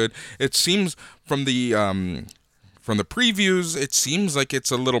 Hopefully, it's good. It seems from the previews, it seems like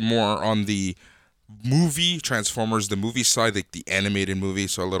it's a little more on the movie Transformers, the movie side, like the animated movie,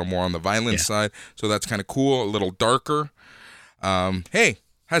 so a little more on the violence side. So that's kind of cool. A little darker. Hey.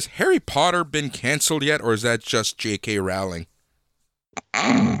 Has Harry Potter been canceled yet, or is that just J.K. Rowling?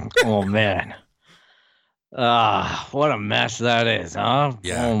 Oh, man. What a mess that is, huh?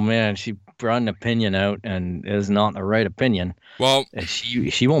 Yeah. Oh, man. She brought an opinion out and is not the right opinion. Well, and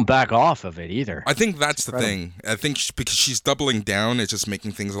she won't back off of it either. I think that's the thing. I think because she's doubling down, it's just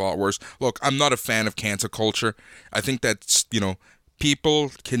making things a lot worse. Look, I'm not a fan of cancel culture. I think that's,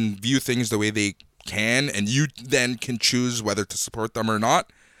 people can view things the way they can, and you then can choose whether to support them or not.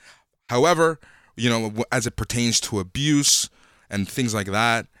 However, as it pertains to abuse and things like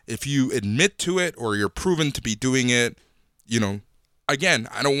that, if you admit to it or you're proven to be doing it, again,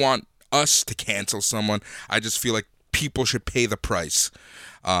 I don't want us to cancel someone. I just feel like people should pay the price.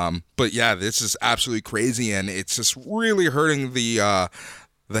 But yeah, this is absolutely crazy, and it's just really hurting the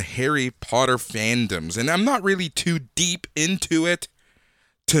Harry Potter fandoms. And I'm not really too deep into it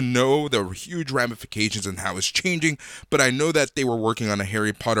to know the huge ramifications and how it's changing, but I know that they were working on a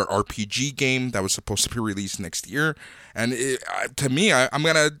Harry Potter RPG game that was supposed to be released next year, and to me, I'm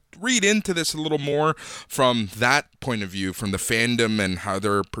going to read into this a little more from that point of view, from the fandom and how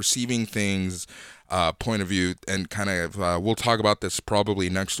they're perceiving things point of view, and kind of, we'll talk about this probably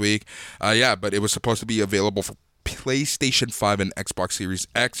next week. But it was supposed to be available for PlayStation 5 and Xbox Series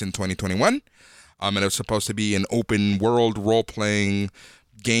X in 2021, and it was supposed to be an open world role-playing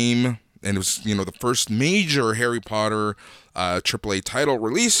game, and it was the first major Harry Potter AAA title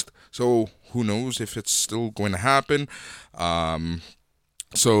released, so who knows if it's still going to happen.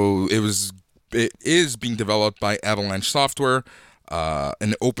 So it is being developed by Avalanche Software,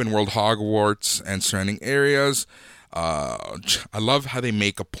 an open world Hogwarts and surrounding areas. I love how they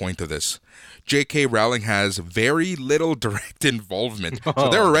make a point of this. J.K. Rowling has very little direct involvement, so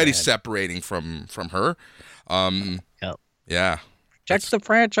they're already separating from her. Yep. Yeah. Check the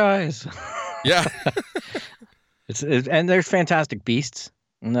franchise. Yeah. And there's Fantastic Beasts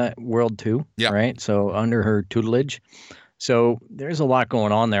in that world too. Yeah. Right. So under her tutelage. So there's a lot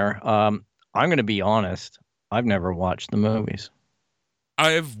going on there. I'm going to be honest. I've never watched the movies.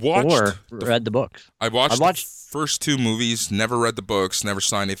 I've watched or read the books. I watched the first 2 movies, never read the books, never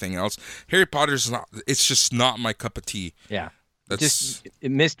saw anything else. Harry Potter's it's just not my cup of tea. Yeah.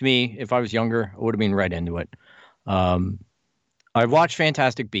 It missed me. If I was younger, I would have been right into it. I watched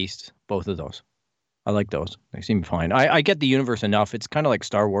Fantastic Beasts, both of those. I like those. They seem fine. I get the universe enough. It's kind of like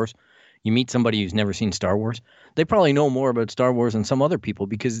Star Wars. You meet somebody who's never seen Star Wars. They probably know more about Star Wars than some other people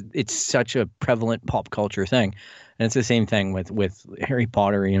because it's such a prevalent pop culture thing. And it's the same thing with Harry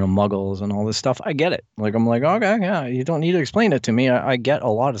Potter, Muggles and all this stuff. I get it. Like, I'm like, okay, yeah, you don't need to explain it to me. I get a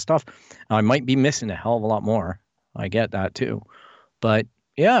lot of stuff. I might be missing a hell of a lot more. I get that too. But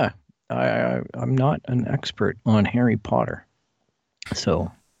yeah, I'm not an expert on Harry Potter.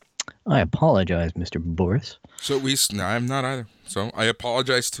 So I apologize, Mr. Boris. So I'm not either. So I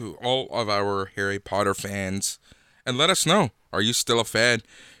apologize to all of our Harry Potter fans. And let us know, are you still a fan?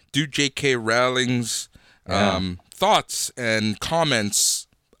 Do J.K. Rowling's thoughts and comments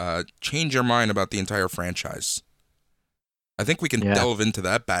change your mind about the entire franchise? I think we can delve into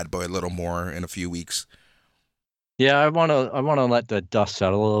that bad boy a little more in a few weeks. Yeah, I want to let the dust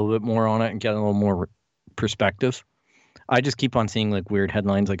settle a little bit more on it and get a little more perspective. I just keep on seeing like weird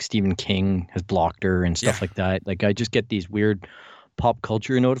headlines like Stephen King has blocked her and stuff like that. Like I just get these weird pop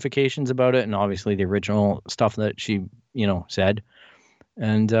culture notifications about it, and obviously the original stuff that she, said.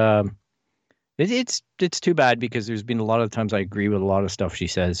 And it's too bad because there's been a lot of times I agree with a lot of stuff she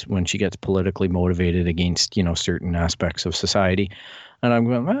says when she gets politically motivated against, certain aspects of society. And I'm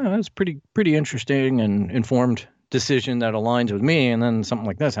going, that's pretty interesting and informed decision that aligns with me. And then something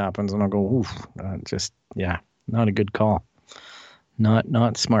like this happens and I'll go, oof, not a good call.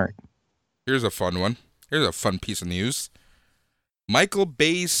 Not smart. Here's a fun one. Here's a fun piece of news. Michael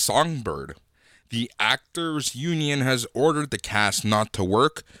Bay's Songbird. The Actors Union has ordered the cast not to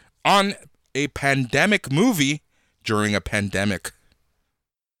work on a pandemic movie during a pandemic.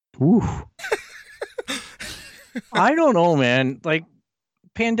 Ooh. I don't know, man. Like,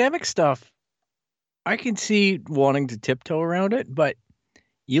 pandemic stuff, I can see wanting to tiptoe around it, but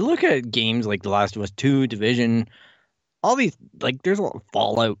you look at games like The Last of Us 2, Division, all these, like, there's a lot of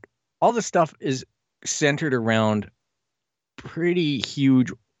Fallout. All this stuff is centered around pretty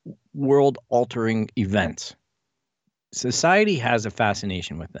huge world-altering events. Society has a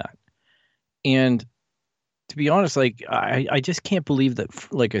fascination with that. And to be honest, like, I just can't believe that,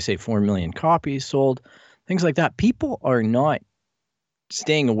 like I say, 4 million copies sold, things like that. People are not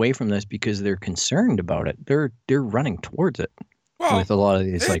staying away from this because they're concerned about it. They're running towards it. Well, with a lot of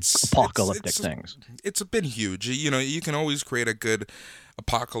these like apocalyptic things. It's been huge. You can always create a good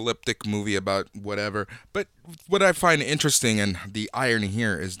apocalyptic movie about whatever. But what I find interesting and the irony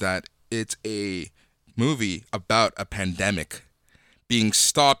here is that it's a movie about a pandemic being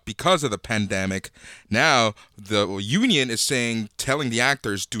stopped because of the pandemic. Now the union is telling the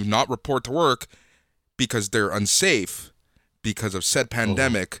actors do not report to work because they're unsafe because of said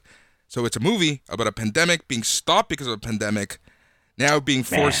pandemic. So it's a movie about a pandemic being stopped because of a pandemic, now being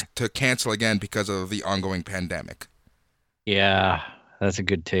forced to cancel again because of the ongoing pandemic. Yeah, that's a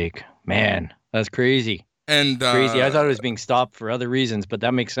good take. Man, that's crazy. And crazy. I thought it was being stopped for other reasons, but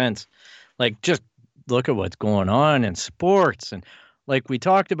that makes sense. Like, just look at what's going on in sports. And like we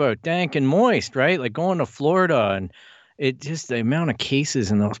talked about, dank and moist, right? Like going to Florida, and it just the amount of cases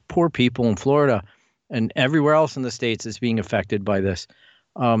and those poor people in Florida and everywhere else in the States is being affected by this.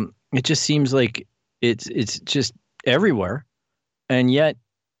 It just seems like it's just everywhere. And yet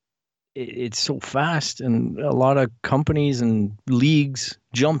it's so fast, and a lot of companies and leagues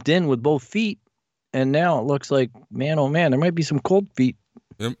jumped in with both feet. And now it looks like, man, oh man, there might be some cold feet.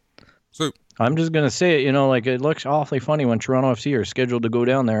 Yep. So I'm just going to say it, like it looks awfully funny when Toronto FC are scheduled to go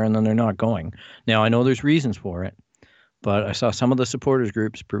down there and then they're not going. Now, I know there's reasons for it, but I saw some of the supporters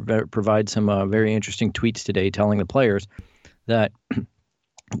groups provide some very interesting tweets today telling the players that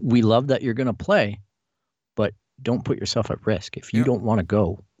we love that you're going to play, but don't put yourself at risk. If you don't want to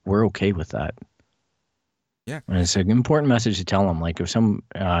go, we're okay with that. Yeah. And it's an important message to tell them. Like if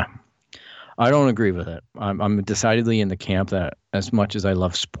I don't agree with it. I'm decidedly in the camp that as much as I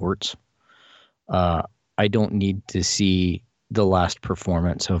love sports, I don't need to see the last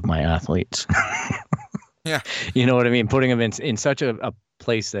performance of my athletes. Yeah. You know what I mean? Putting them in such a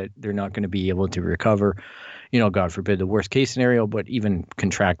place that they're not going to be able to recover. God forbid, the worst case scenario, but even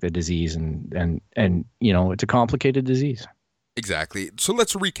contract the disease and it's a complicated disease. Exactly. So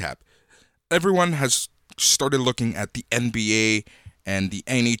let's recap. Everyone has started looking at the NBA and the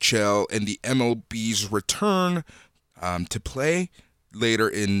NHL and the MLB's return to play later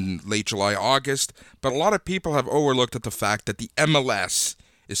in late July, August. But a lot of people have overlooked at the fact that the MLS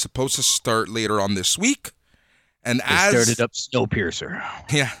is supposed to start later on this week. And they started up Snowpiercer.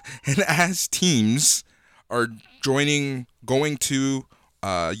 Yeah, and as teams are going to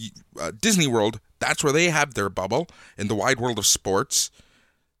Disney World, that's where they have their bubble in the wide world of sports.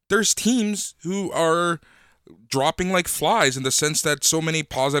 There's teams who are dropping like flies in the sense that so many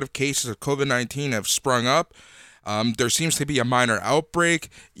positive cases of COVID-19 have sprung up. There seems to be a minor outbreak.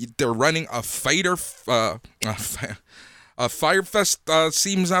 They're running a Firefest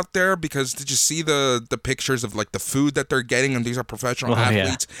seems out there, because did you see the pictures of like the food that they're getting? And these are professional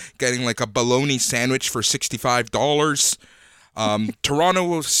athletes getting like a bologna sandwich for $65.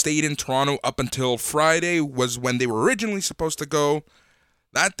 Toronto stayed in Toronto up until Friday was when they were originally supposed to go.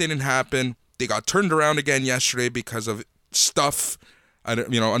 That didn't happen. They got turned around again yesterday because of stuff.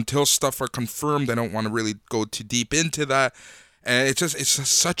 Until stuff are confirmed, I don't want to really go too deep into that. And it's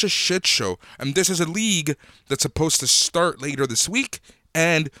such a shit show. And this is a league that's supposed to start later this week.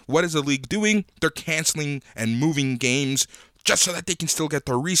 And what is the league doing? They're canceling and moving games just so that they can still get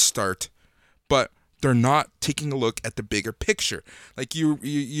the restart. But they're not taking a look at the bigger picture. Like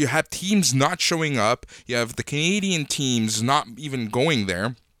you have teams not showing up. You have the Canadian teams not even going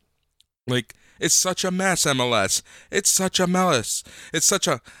there. Like, it's such a mess, MLS. It's such a mess. It's such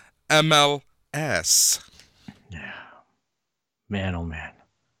a MLS. Yeah. Man, oh man.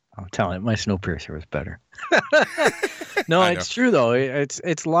 I'm telling you, my Snowpiercer was better. No, it's true though.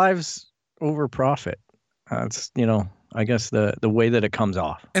 It's lives over profit. It's, I guess the way that it comes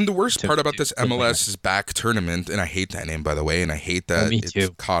off. And the worst part about this MLS is back tournament, and I hate that name, by the way, and I hate that it's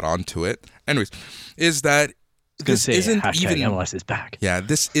caught on to it. Anyways, is that this isn't even MLS is back. Yeah,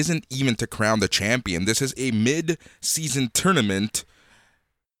 this isn't even to crown the champion. This is a mid-season tournament,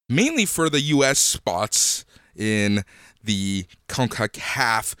 mainly for the U.S. spots in the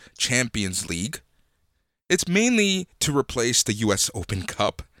CONCACAF Champions League. It's mainly to replace the U.S. Open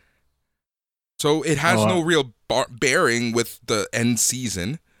Cup. So it has no real bearing with the end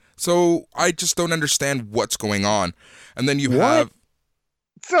season. So I just don't understand what's going on. And then you have...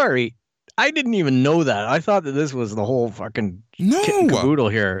 Sorry, I didn't even know that. I thought that this was the whole fucking kit and caboodle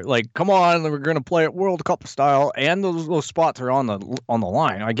here. Like, come on, we're going to play it World Cup style, and those spots are on the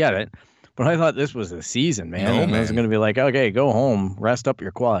line. I get it. But I thought this was the season, man. No, man. I was going to be like, okay, go home, rest up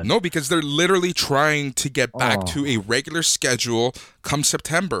your quad. No, because they're literally trying to get back to a regular schedule come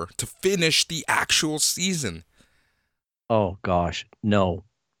September to finish the actual season. Oh, gosh. No.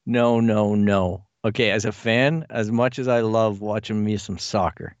 Okay, as a fan, as much as I love watching me some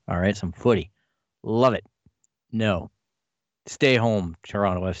soccer, all right, some footy, love it. No. Stay home,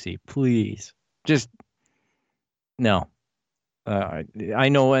 Toronto FC, please. Just, no. I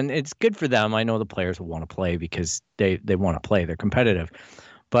know, and it's good for them. I know the players will want to play because they want to play. They're competitive.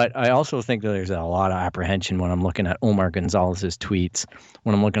 But I also think that there's a lot of apprehension when I'm looking at Omar Gonzalez's tweets,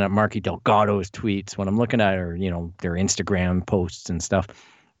 when I'm looking at Marky Delgado's tweets, when I'm looking at their Instagram posts and stuff.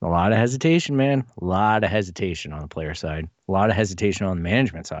 A lot of hesitation, man. A lot of hesitation on the player side. A lot of hesitation on the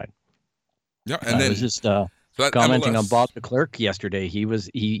management side. Yeah, and then I was just commenting on Bob DeClercq yesterday.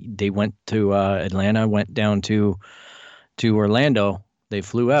 They went to Atlanta, went down to Orlando. They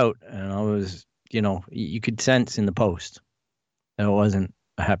flew out, and I was, you could sense in the post that it wasn't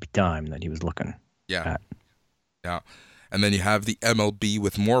a happy time that he was looking at. Yeah. And then you have the MLB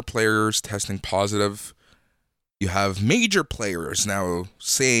with more players testing positive. You have major players now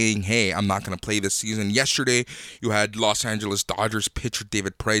saying, hey, I'm not going to play this season. Yesterday, you had Los Angeles Dodgers pitcher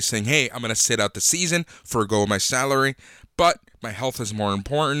David Price saying, hey, I'm going to sit out the season, forego my salary, but my health is more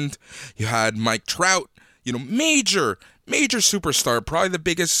important. You had Mike Trout, major superstar, probably the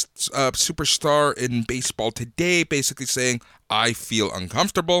biggest superstar in baseball today, basically saying, I feel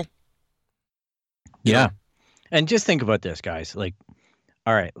uncomfortable. Yeah. And just think about this, guys. Like,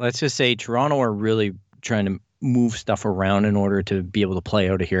 all right, let's just say Toronto are really trying to move stuff around in order to be able to play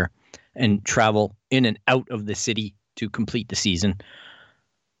out of here and travel in and out of the city to complete the season.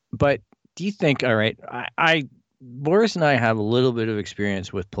 But do you think, all right, Boris and I have a little bit of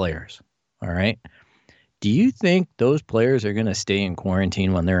experience with players, all right? Do you think those players are going to stay in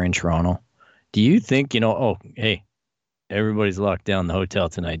quarantine when they're in Toronto? Do you think, hey, everybody's locked down the hotel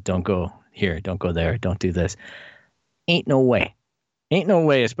tonight. Don't go here. Don't go there. Don't do this. Ain't no way. Ain't no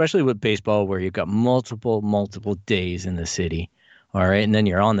way, especially with baseball where you've got multiple days in the city. All right. And then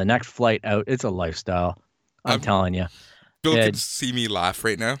you're on the next flight out. It's a lifestyle. I'm telling you. Bill can see me laugh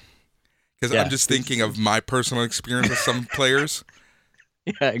right now because I'm just thinking of my personal experience with some players.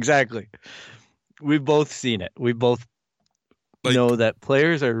 Yeah, exactly. We've both seen it. We both know that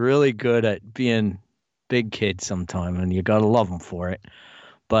players are really good at being big kids sometimes, and you got to love them for it.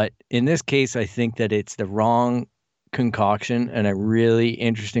 But in this case, I think that it's the wrong concoction and a really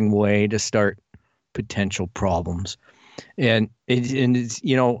interesting way to start potential problems. And it's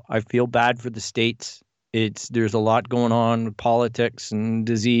I feel bad for the states. There's a lot going on with politics and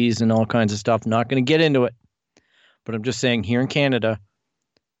disease and all kinds of stuff. Not going to get into it, but I'm just saying here in Canada,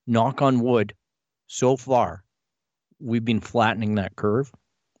 knock on wood, so far, we've been flattening that curve.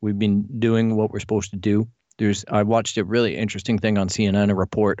 We've been doing what we're supposed to do. I watched a really interesting thing on CNN, a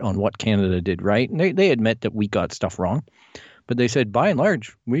report on what Canada did right. And they admit that we got stuff wrong. But they said, by and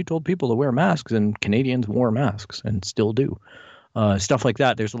large, we told people to wear masks, and Canadians wore masks and still do. Stuff like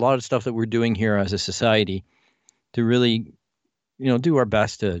that. There's a lot of stuff that we're doing here as a society to really, do our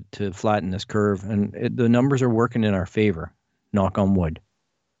best to flatten this curve. And the numbers are working in our favor, knock on wood.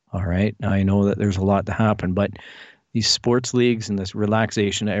 All right. Now, I know that there's a lot to happen, but these sports leagues and this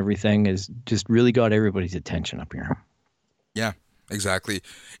relaxation of everything has just really got everybody's attention up here. Yeah, exactly.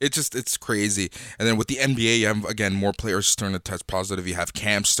 It's crazy. And then with the NBA, you have, again, more players starting to test positive. You have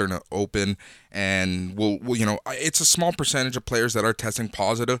camps starting to open, and it's a small percentage of players that are testing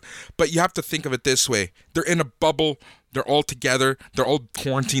positive, but you have to think of it this way. They're in a bubble. They're all together. They're all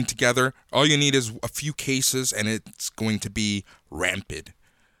quarantined together. All you need is a few cases, and it's going to be rampant.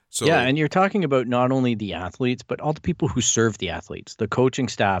 So, yeah, and you're talking about not only the athletes, but all the people who serve the athletes, the coaching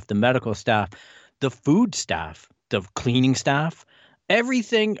staff, the medical staff, the food staff, the cleaning staff,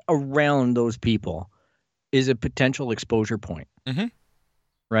 everything around those people is a potential exposure point,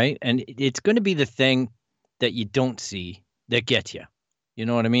 right? And it's going to be the thing that you don't see that gets you. You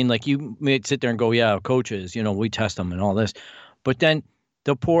know what I mean? Like you may sit there and go, yeah, coaches, we test them and all this. But then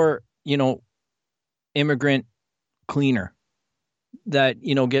the poor, immigrant cleaner that,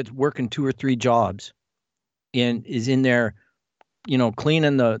 gets working 2 or 3 jobs and is in there,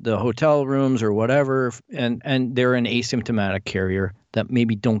 cleaning the hotel rooms or whatever. And they're an asymptomatic carrier that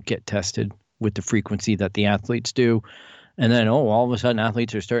maybe don't get tested with the frequency that the athletes do. And then, all of a sudden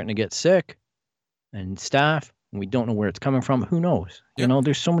athletes are starting to get sick and staff, and we don't know where it's coming from. Who knows? Yep.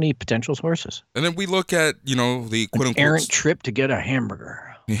 There's so many potential sources. And then we look at, the quote-unquote errant trip to get a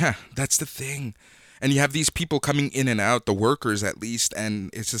hamburger. Yeah, that's the thing. And you have these people coming in and out, the workers at least,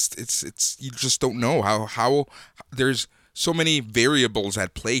 and it's you just don't know how there's so many variables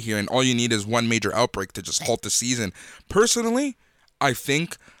at play here, and all you need is one major outbreak to just halt the season. Personally, I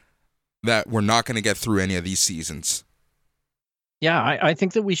think that we're not going to get through any of these seasons. Yeah, I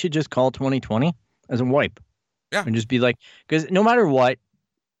think that we should just call 2020 as a wipe. Yeah. And just be like, because no matter what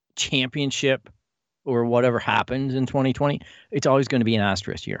championship or whatever happens in 2020, it's always going to be an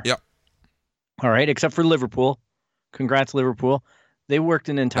asterisk year. Yep. All right, except for Liverpool. Congrats, Liverpool. They worked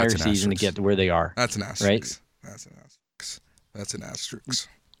an entire season to get to where they are. That's an asterisk. Right? That's an asterisk.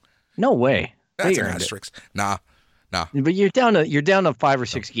 No way. That's an asterisk. Nah. But you're down to 5 or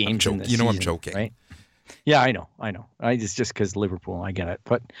 6 games in this season, I'm joking. Right? Yeah, I know. It's just because Liverpool, I get it.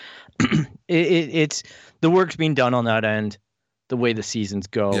 But it's the work's being done on that end, the way the seasons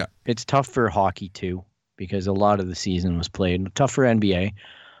go. Yeah. It's tough for hockey, too, because a lot of the season was played. Tough for NBA.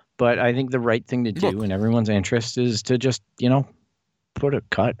 But I think the right thing to do in everyone's interest is to just, put a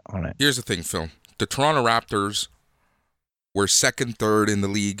cut on it. Here's the thing, Phil. The Toronto Raptors were second, third in the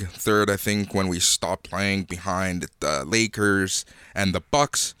league. Third, I think, when we stopped playing behind the Lakers and the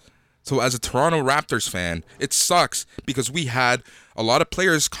Bucks. So as a Toronto Raptors fan, it sucks because we had a lot of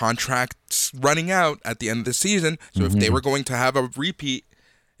players' contracts running out at the end of the season. So if they were going to have a repeat,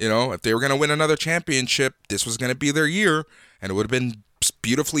 if they were going to win another championship, this was going to be their year. And it would have been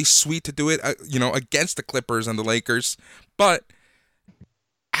beautifully sweet to do it, against the Clippers and the Lakers. But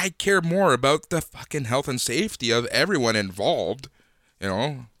I care more about the fucking health and safety of everyone involved,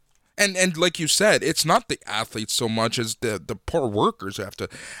 And like you said, it's not the athletes so much as the poor workers who have to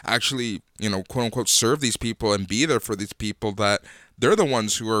actually, quote unquote, serve these people and be there for these people, that they're the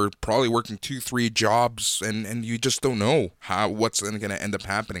ones who are probably working 2-3 jobs, and you just don't know what's going to end up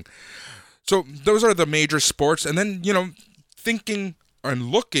happening. So those are the major sports. And then, thinking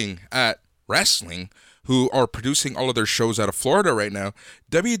and looking at wrestling, who are producing all of their shows out of Florida right now,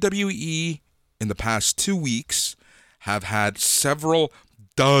 WWE in the past 2 weeks have had several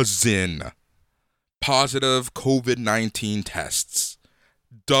dozen positive COVID-19 tests.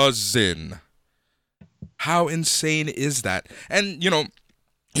 Dozen. How insane is that? And,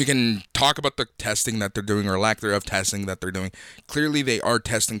 You can talk about the testing that they're doing or lack thereof testing that they're doing. Clearly, they are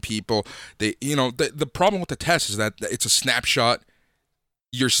testing people. The problem with the test is that it's a snapshot.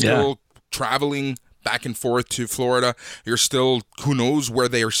 You're still traveling back and forth to Florida. You're still, who knows where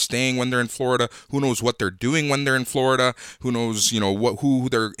they are staying when they're in Florida? Who knows what they're doing when they're in Florida? Who knows, who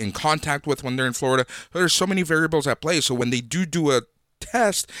they're in contact with when they're in Florida? There's so many variables at play. So when they do a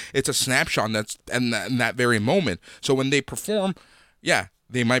test, it's a snapshot that's in that very moment. So when they perform,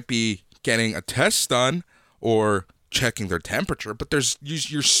 they might be getting a test done or checking their temperature, but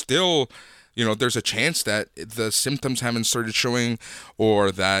you're still, there's a chance that the symptoms haven't started showing,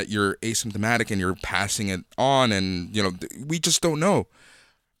 or that you're asymptomatic and you're passing it on, and we just don't know.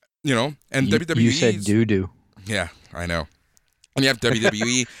 And WWE. You said doo-doo. Yeah, I know. And you have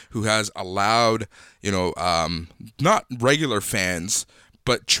WWE who has allowed, not regular fans,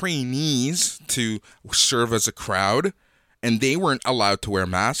 but trainees to serve as a crowd. And they weren't allowed to wear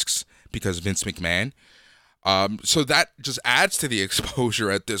masks because Vince McMahon. So that just adds to the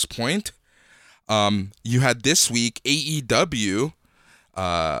exposure at this point. You had this week AEW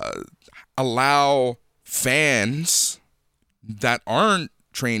allow fans that aren't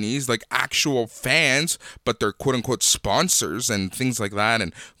trainees, like actual fans, but they're quote-unquote sponsors and things like that,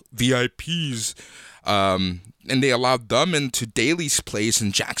 and VIPs. And they allowed them into Daly's place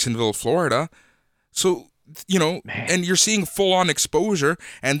in Jacksonville, Florida. So... and you're seeing full-on exposure,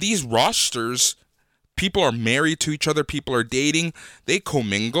 and these rosters, people are married to each other, people are dating, they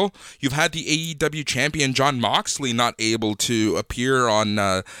commingle. You've had the AEW champion Jon Moxley not able to appear on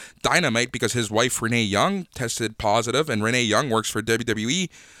Dynamite because his wife Renee Young tested positive, and Renee Young works for WWE.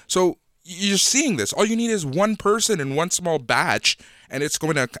 So you're seeing this. All you need is one person in one small batch, and it's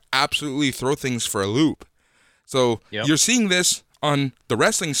going to absolutely throw things for a loop. So You're seeing this on the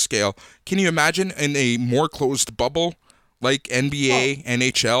wrestling scale. Can you imagine in a more closed bubble like NBA,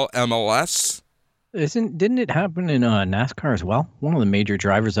 NHL, MLS? Didn't it happen in NASCAR as well? One of the major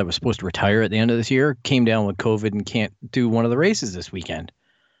drivers that was supposed to retire at the end of this year came down with COVID and can't do one of the races this weekend.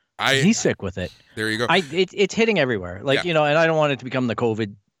 He's sick with it. There you go. It's hitting everywhere. And I don't want it to become the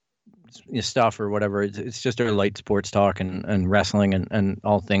COVID stuff or whatever. It's just our light sports talk and wrestling and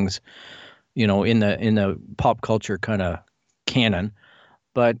all things, in the pop culture kind of canon.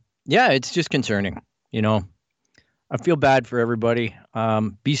 But it's just concerning. I feel bad for everybody.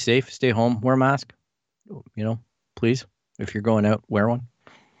 Be safe, stay home, wear a mask, please. If you're going out, wear one.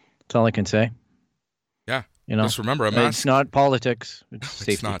 That's all I can say. Just remember, a mask. It's not politics. It's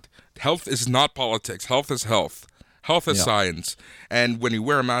safety. It's not. Health is not politics. Health is health. Health is science. And when you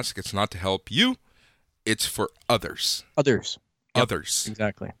wear a mask, it's not to help you, it's for others. Others.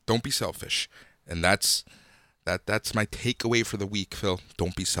 Exactly. Don't be selfish. And that's my takeaway for the week, Phil.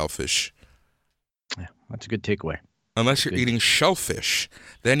 Don't be selfish. Yeah, that's a good takeaway. Unless you're eating shellfish,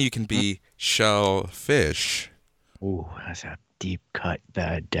 then you can be shellfish. Ooh, that's a deep cut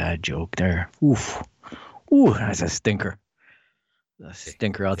bad dad joke there. Ooh, that's a stinker.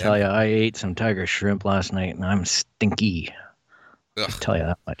 I'll tell you, I ate some tiger shrimp last night, and I'm stinky. I'll tell you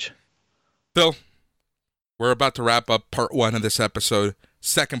that much. Phil, we're about to wrap up part 1 of this episode.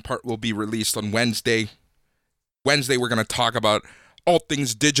 Second part will be released on Wednesday. Wednesday, we're going to talk about all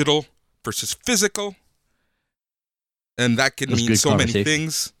things digital versus physical. And that can mean so many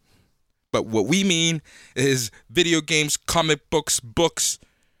things. But what we mean is video games, comic books,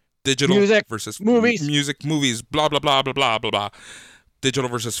 digital music versus movies. Music, movies, blah, blah, blah, blah, blah, blah, blah. Digital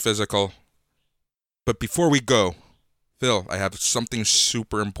versus physical. But before we go, Phil, I have something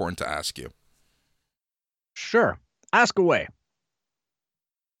super important to ask you. Sure. Ask away.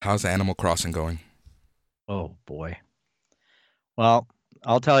 How's Animal Crossing going? Oh, boy. Well,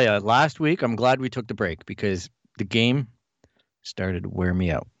 I'll tell you, last week, I'm glad we took the break because the game started to wear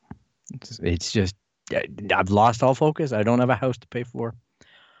me out. It's just, I've lost all focus. I don't have a house to pay for.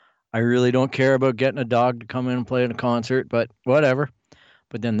 I really don't care about getting a dog to come in and play in a concert, but whatever.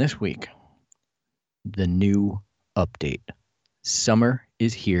 But then this week, the new update. Summer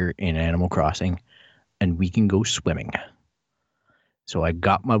is here in Animal Crossing, and we can go swimming. So I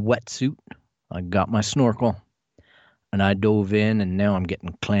got my wetsuit, I got my snorkel, and I dove in, and now I'm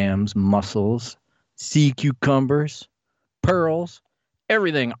getting clams, mussels, sea cucumbers, pearls,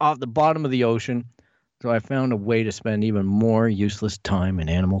 everything off the bottom of the ocean. So I found a way to spend even more useless time in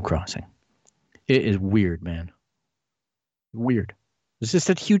Animal Crossing. It is weird, man. Weird. It's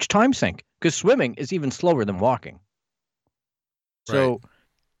just a huge time sink because swimming is even slower than walking. Right. So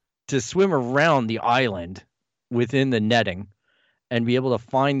to swim around the island within the netting and be able to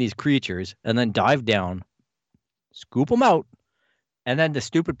find these creatures and then dive down, scoop them out, And then the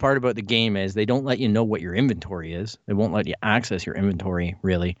stupid part about the game is they don't let you know what your inventory is. They won't let you access your inventory,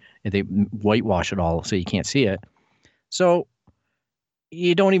 really. They whitewash it all so you can't see it. So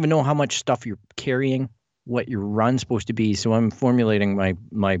you don't even know how much stuff you're carrying, what your run's supposed to be. So I'm formulating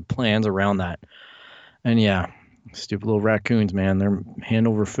my plans around that. And yeah, stupid little raccoons, man. They're hand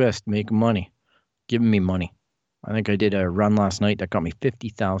over fist making money, giving me money. I think I did a run last night that got me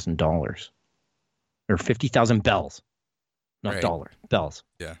 $50,000 or 50,000 bells. Not dollars, bells.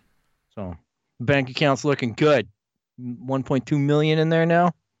 Yeah. So bank account's looking good. 1.2 million in there now.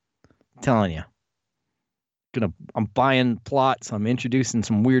 I'm telling you. I'm buying plots. I'm introducing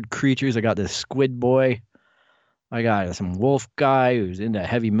some weird creatures. I got this squid boy. I got some wolf guy who's into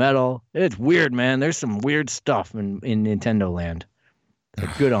heavy metal. It's weird, man. There's some weird stuff in Nintendo land. So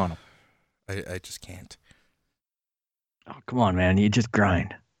good on them. I just can't. Oh, come on, man. You just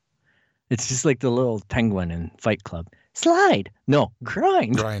grind. It's just like the little penguin in Fight Club. Slide. No,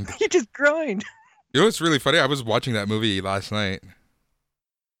 grind. You just grind. You know what's really funny? I was watching that movie last night.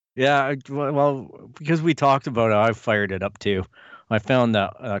 Yeah, well, because we talked about it, I fired it up too. I found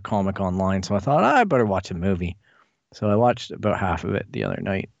that comic online, so I thought I better watch a movie. So I watched about half of it the other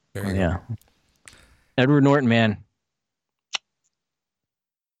night. Yeah. Edward Norton, man.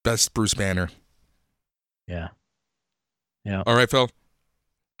 Best Bruce Banner. Yeah. Yeah. All right, Phil.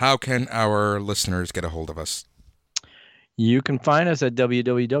 How can our listeners get a hold of us? You can find us at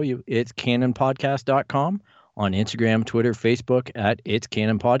www.itscanonpodcast.com, on Instagram, Twitter, Facebook at It's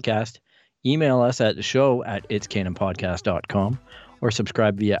Canon Podcast. Email us at the show at itscanonpodcast.com, or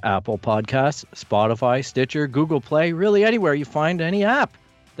subscribe via Apple Podcasts, Spotify, Stitcher, Google Play, really anywhere you find any app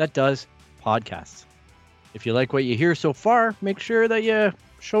that does podcasts. If you like what you hear so far, make sure that you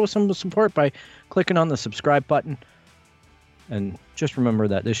show some support by clicking on the subscribe button. And just remember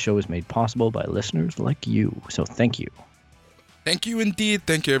that this show is made possible by listeners like you. So thank you. Thank you indeed.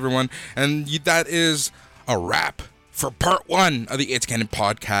 Thank you, everyone. And that is a wrap for part 1 of the It's Canon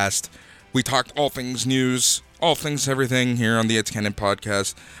podcast. We talked all things news, all things everything here on the It's Canon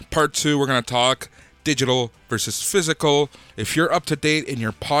podcast. Part 2, we're going to talk digital versus physical. If you're up to date in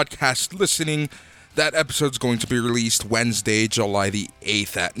your podcast listening, that episode's going to be released Wednesday, July the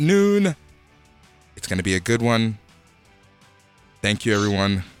 8th at noon. It's going to be a good one. Thank you,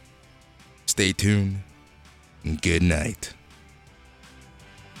 everyone. Stay tuned, and good night.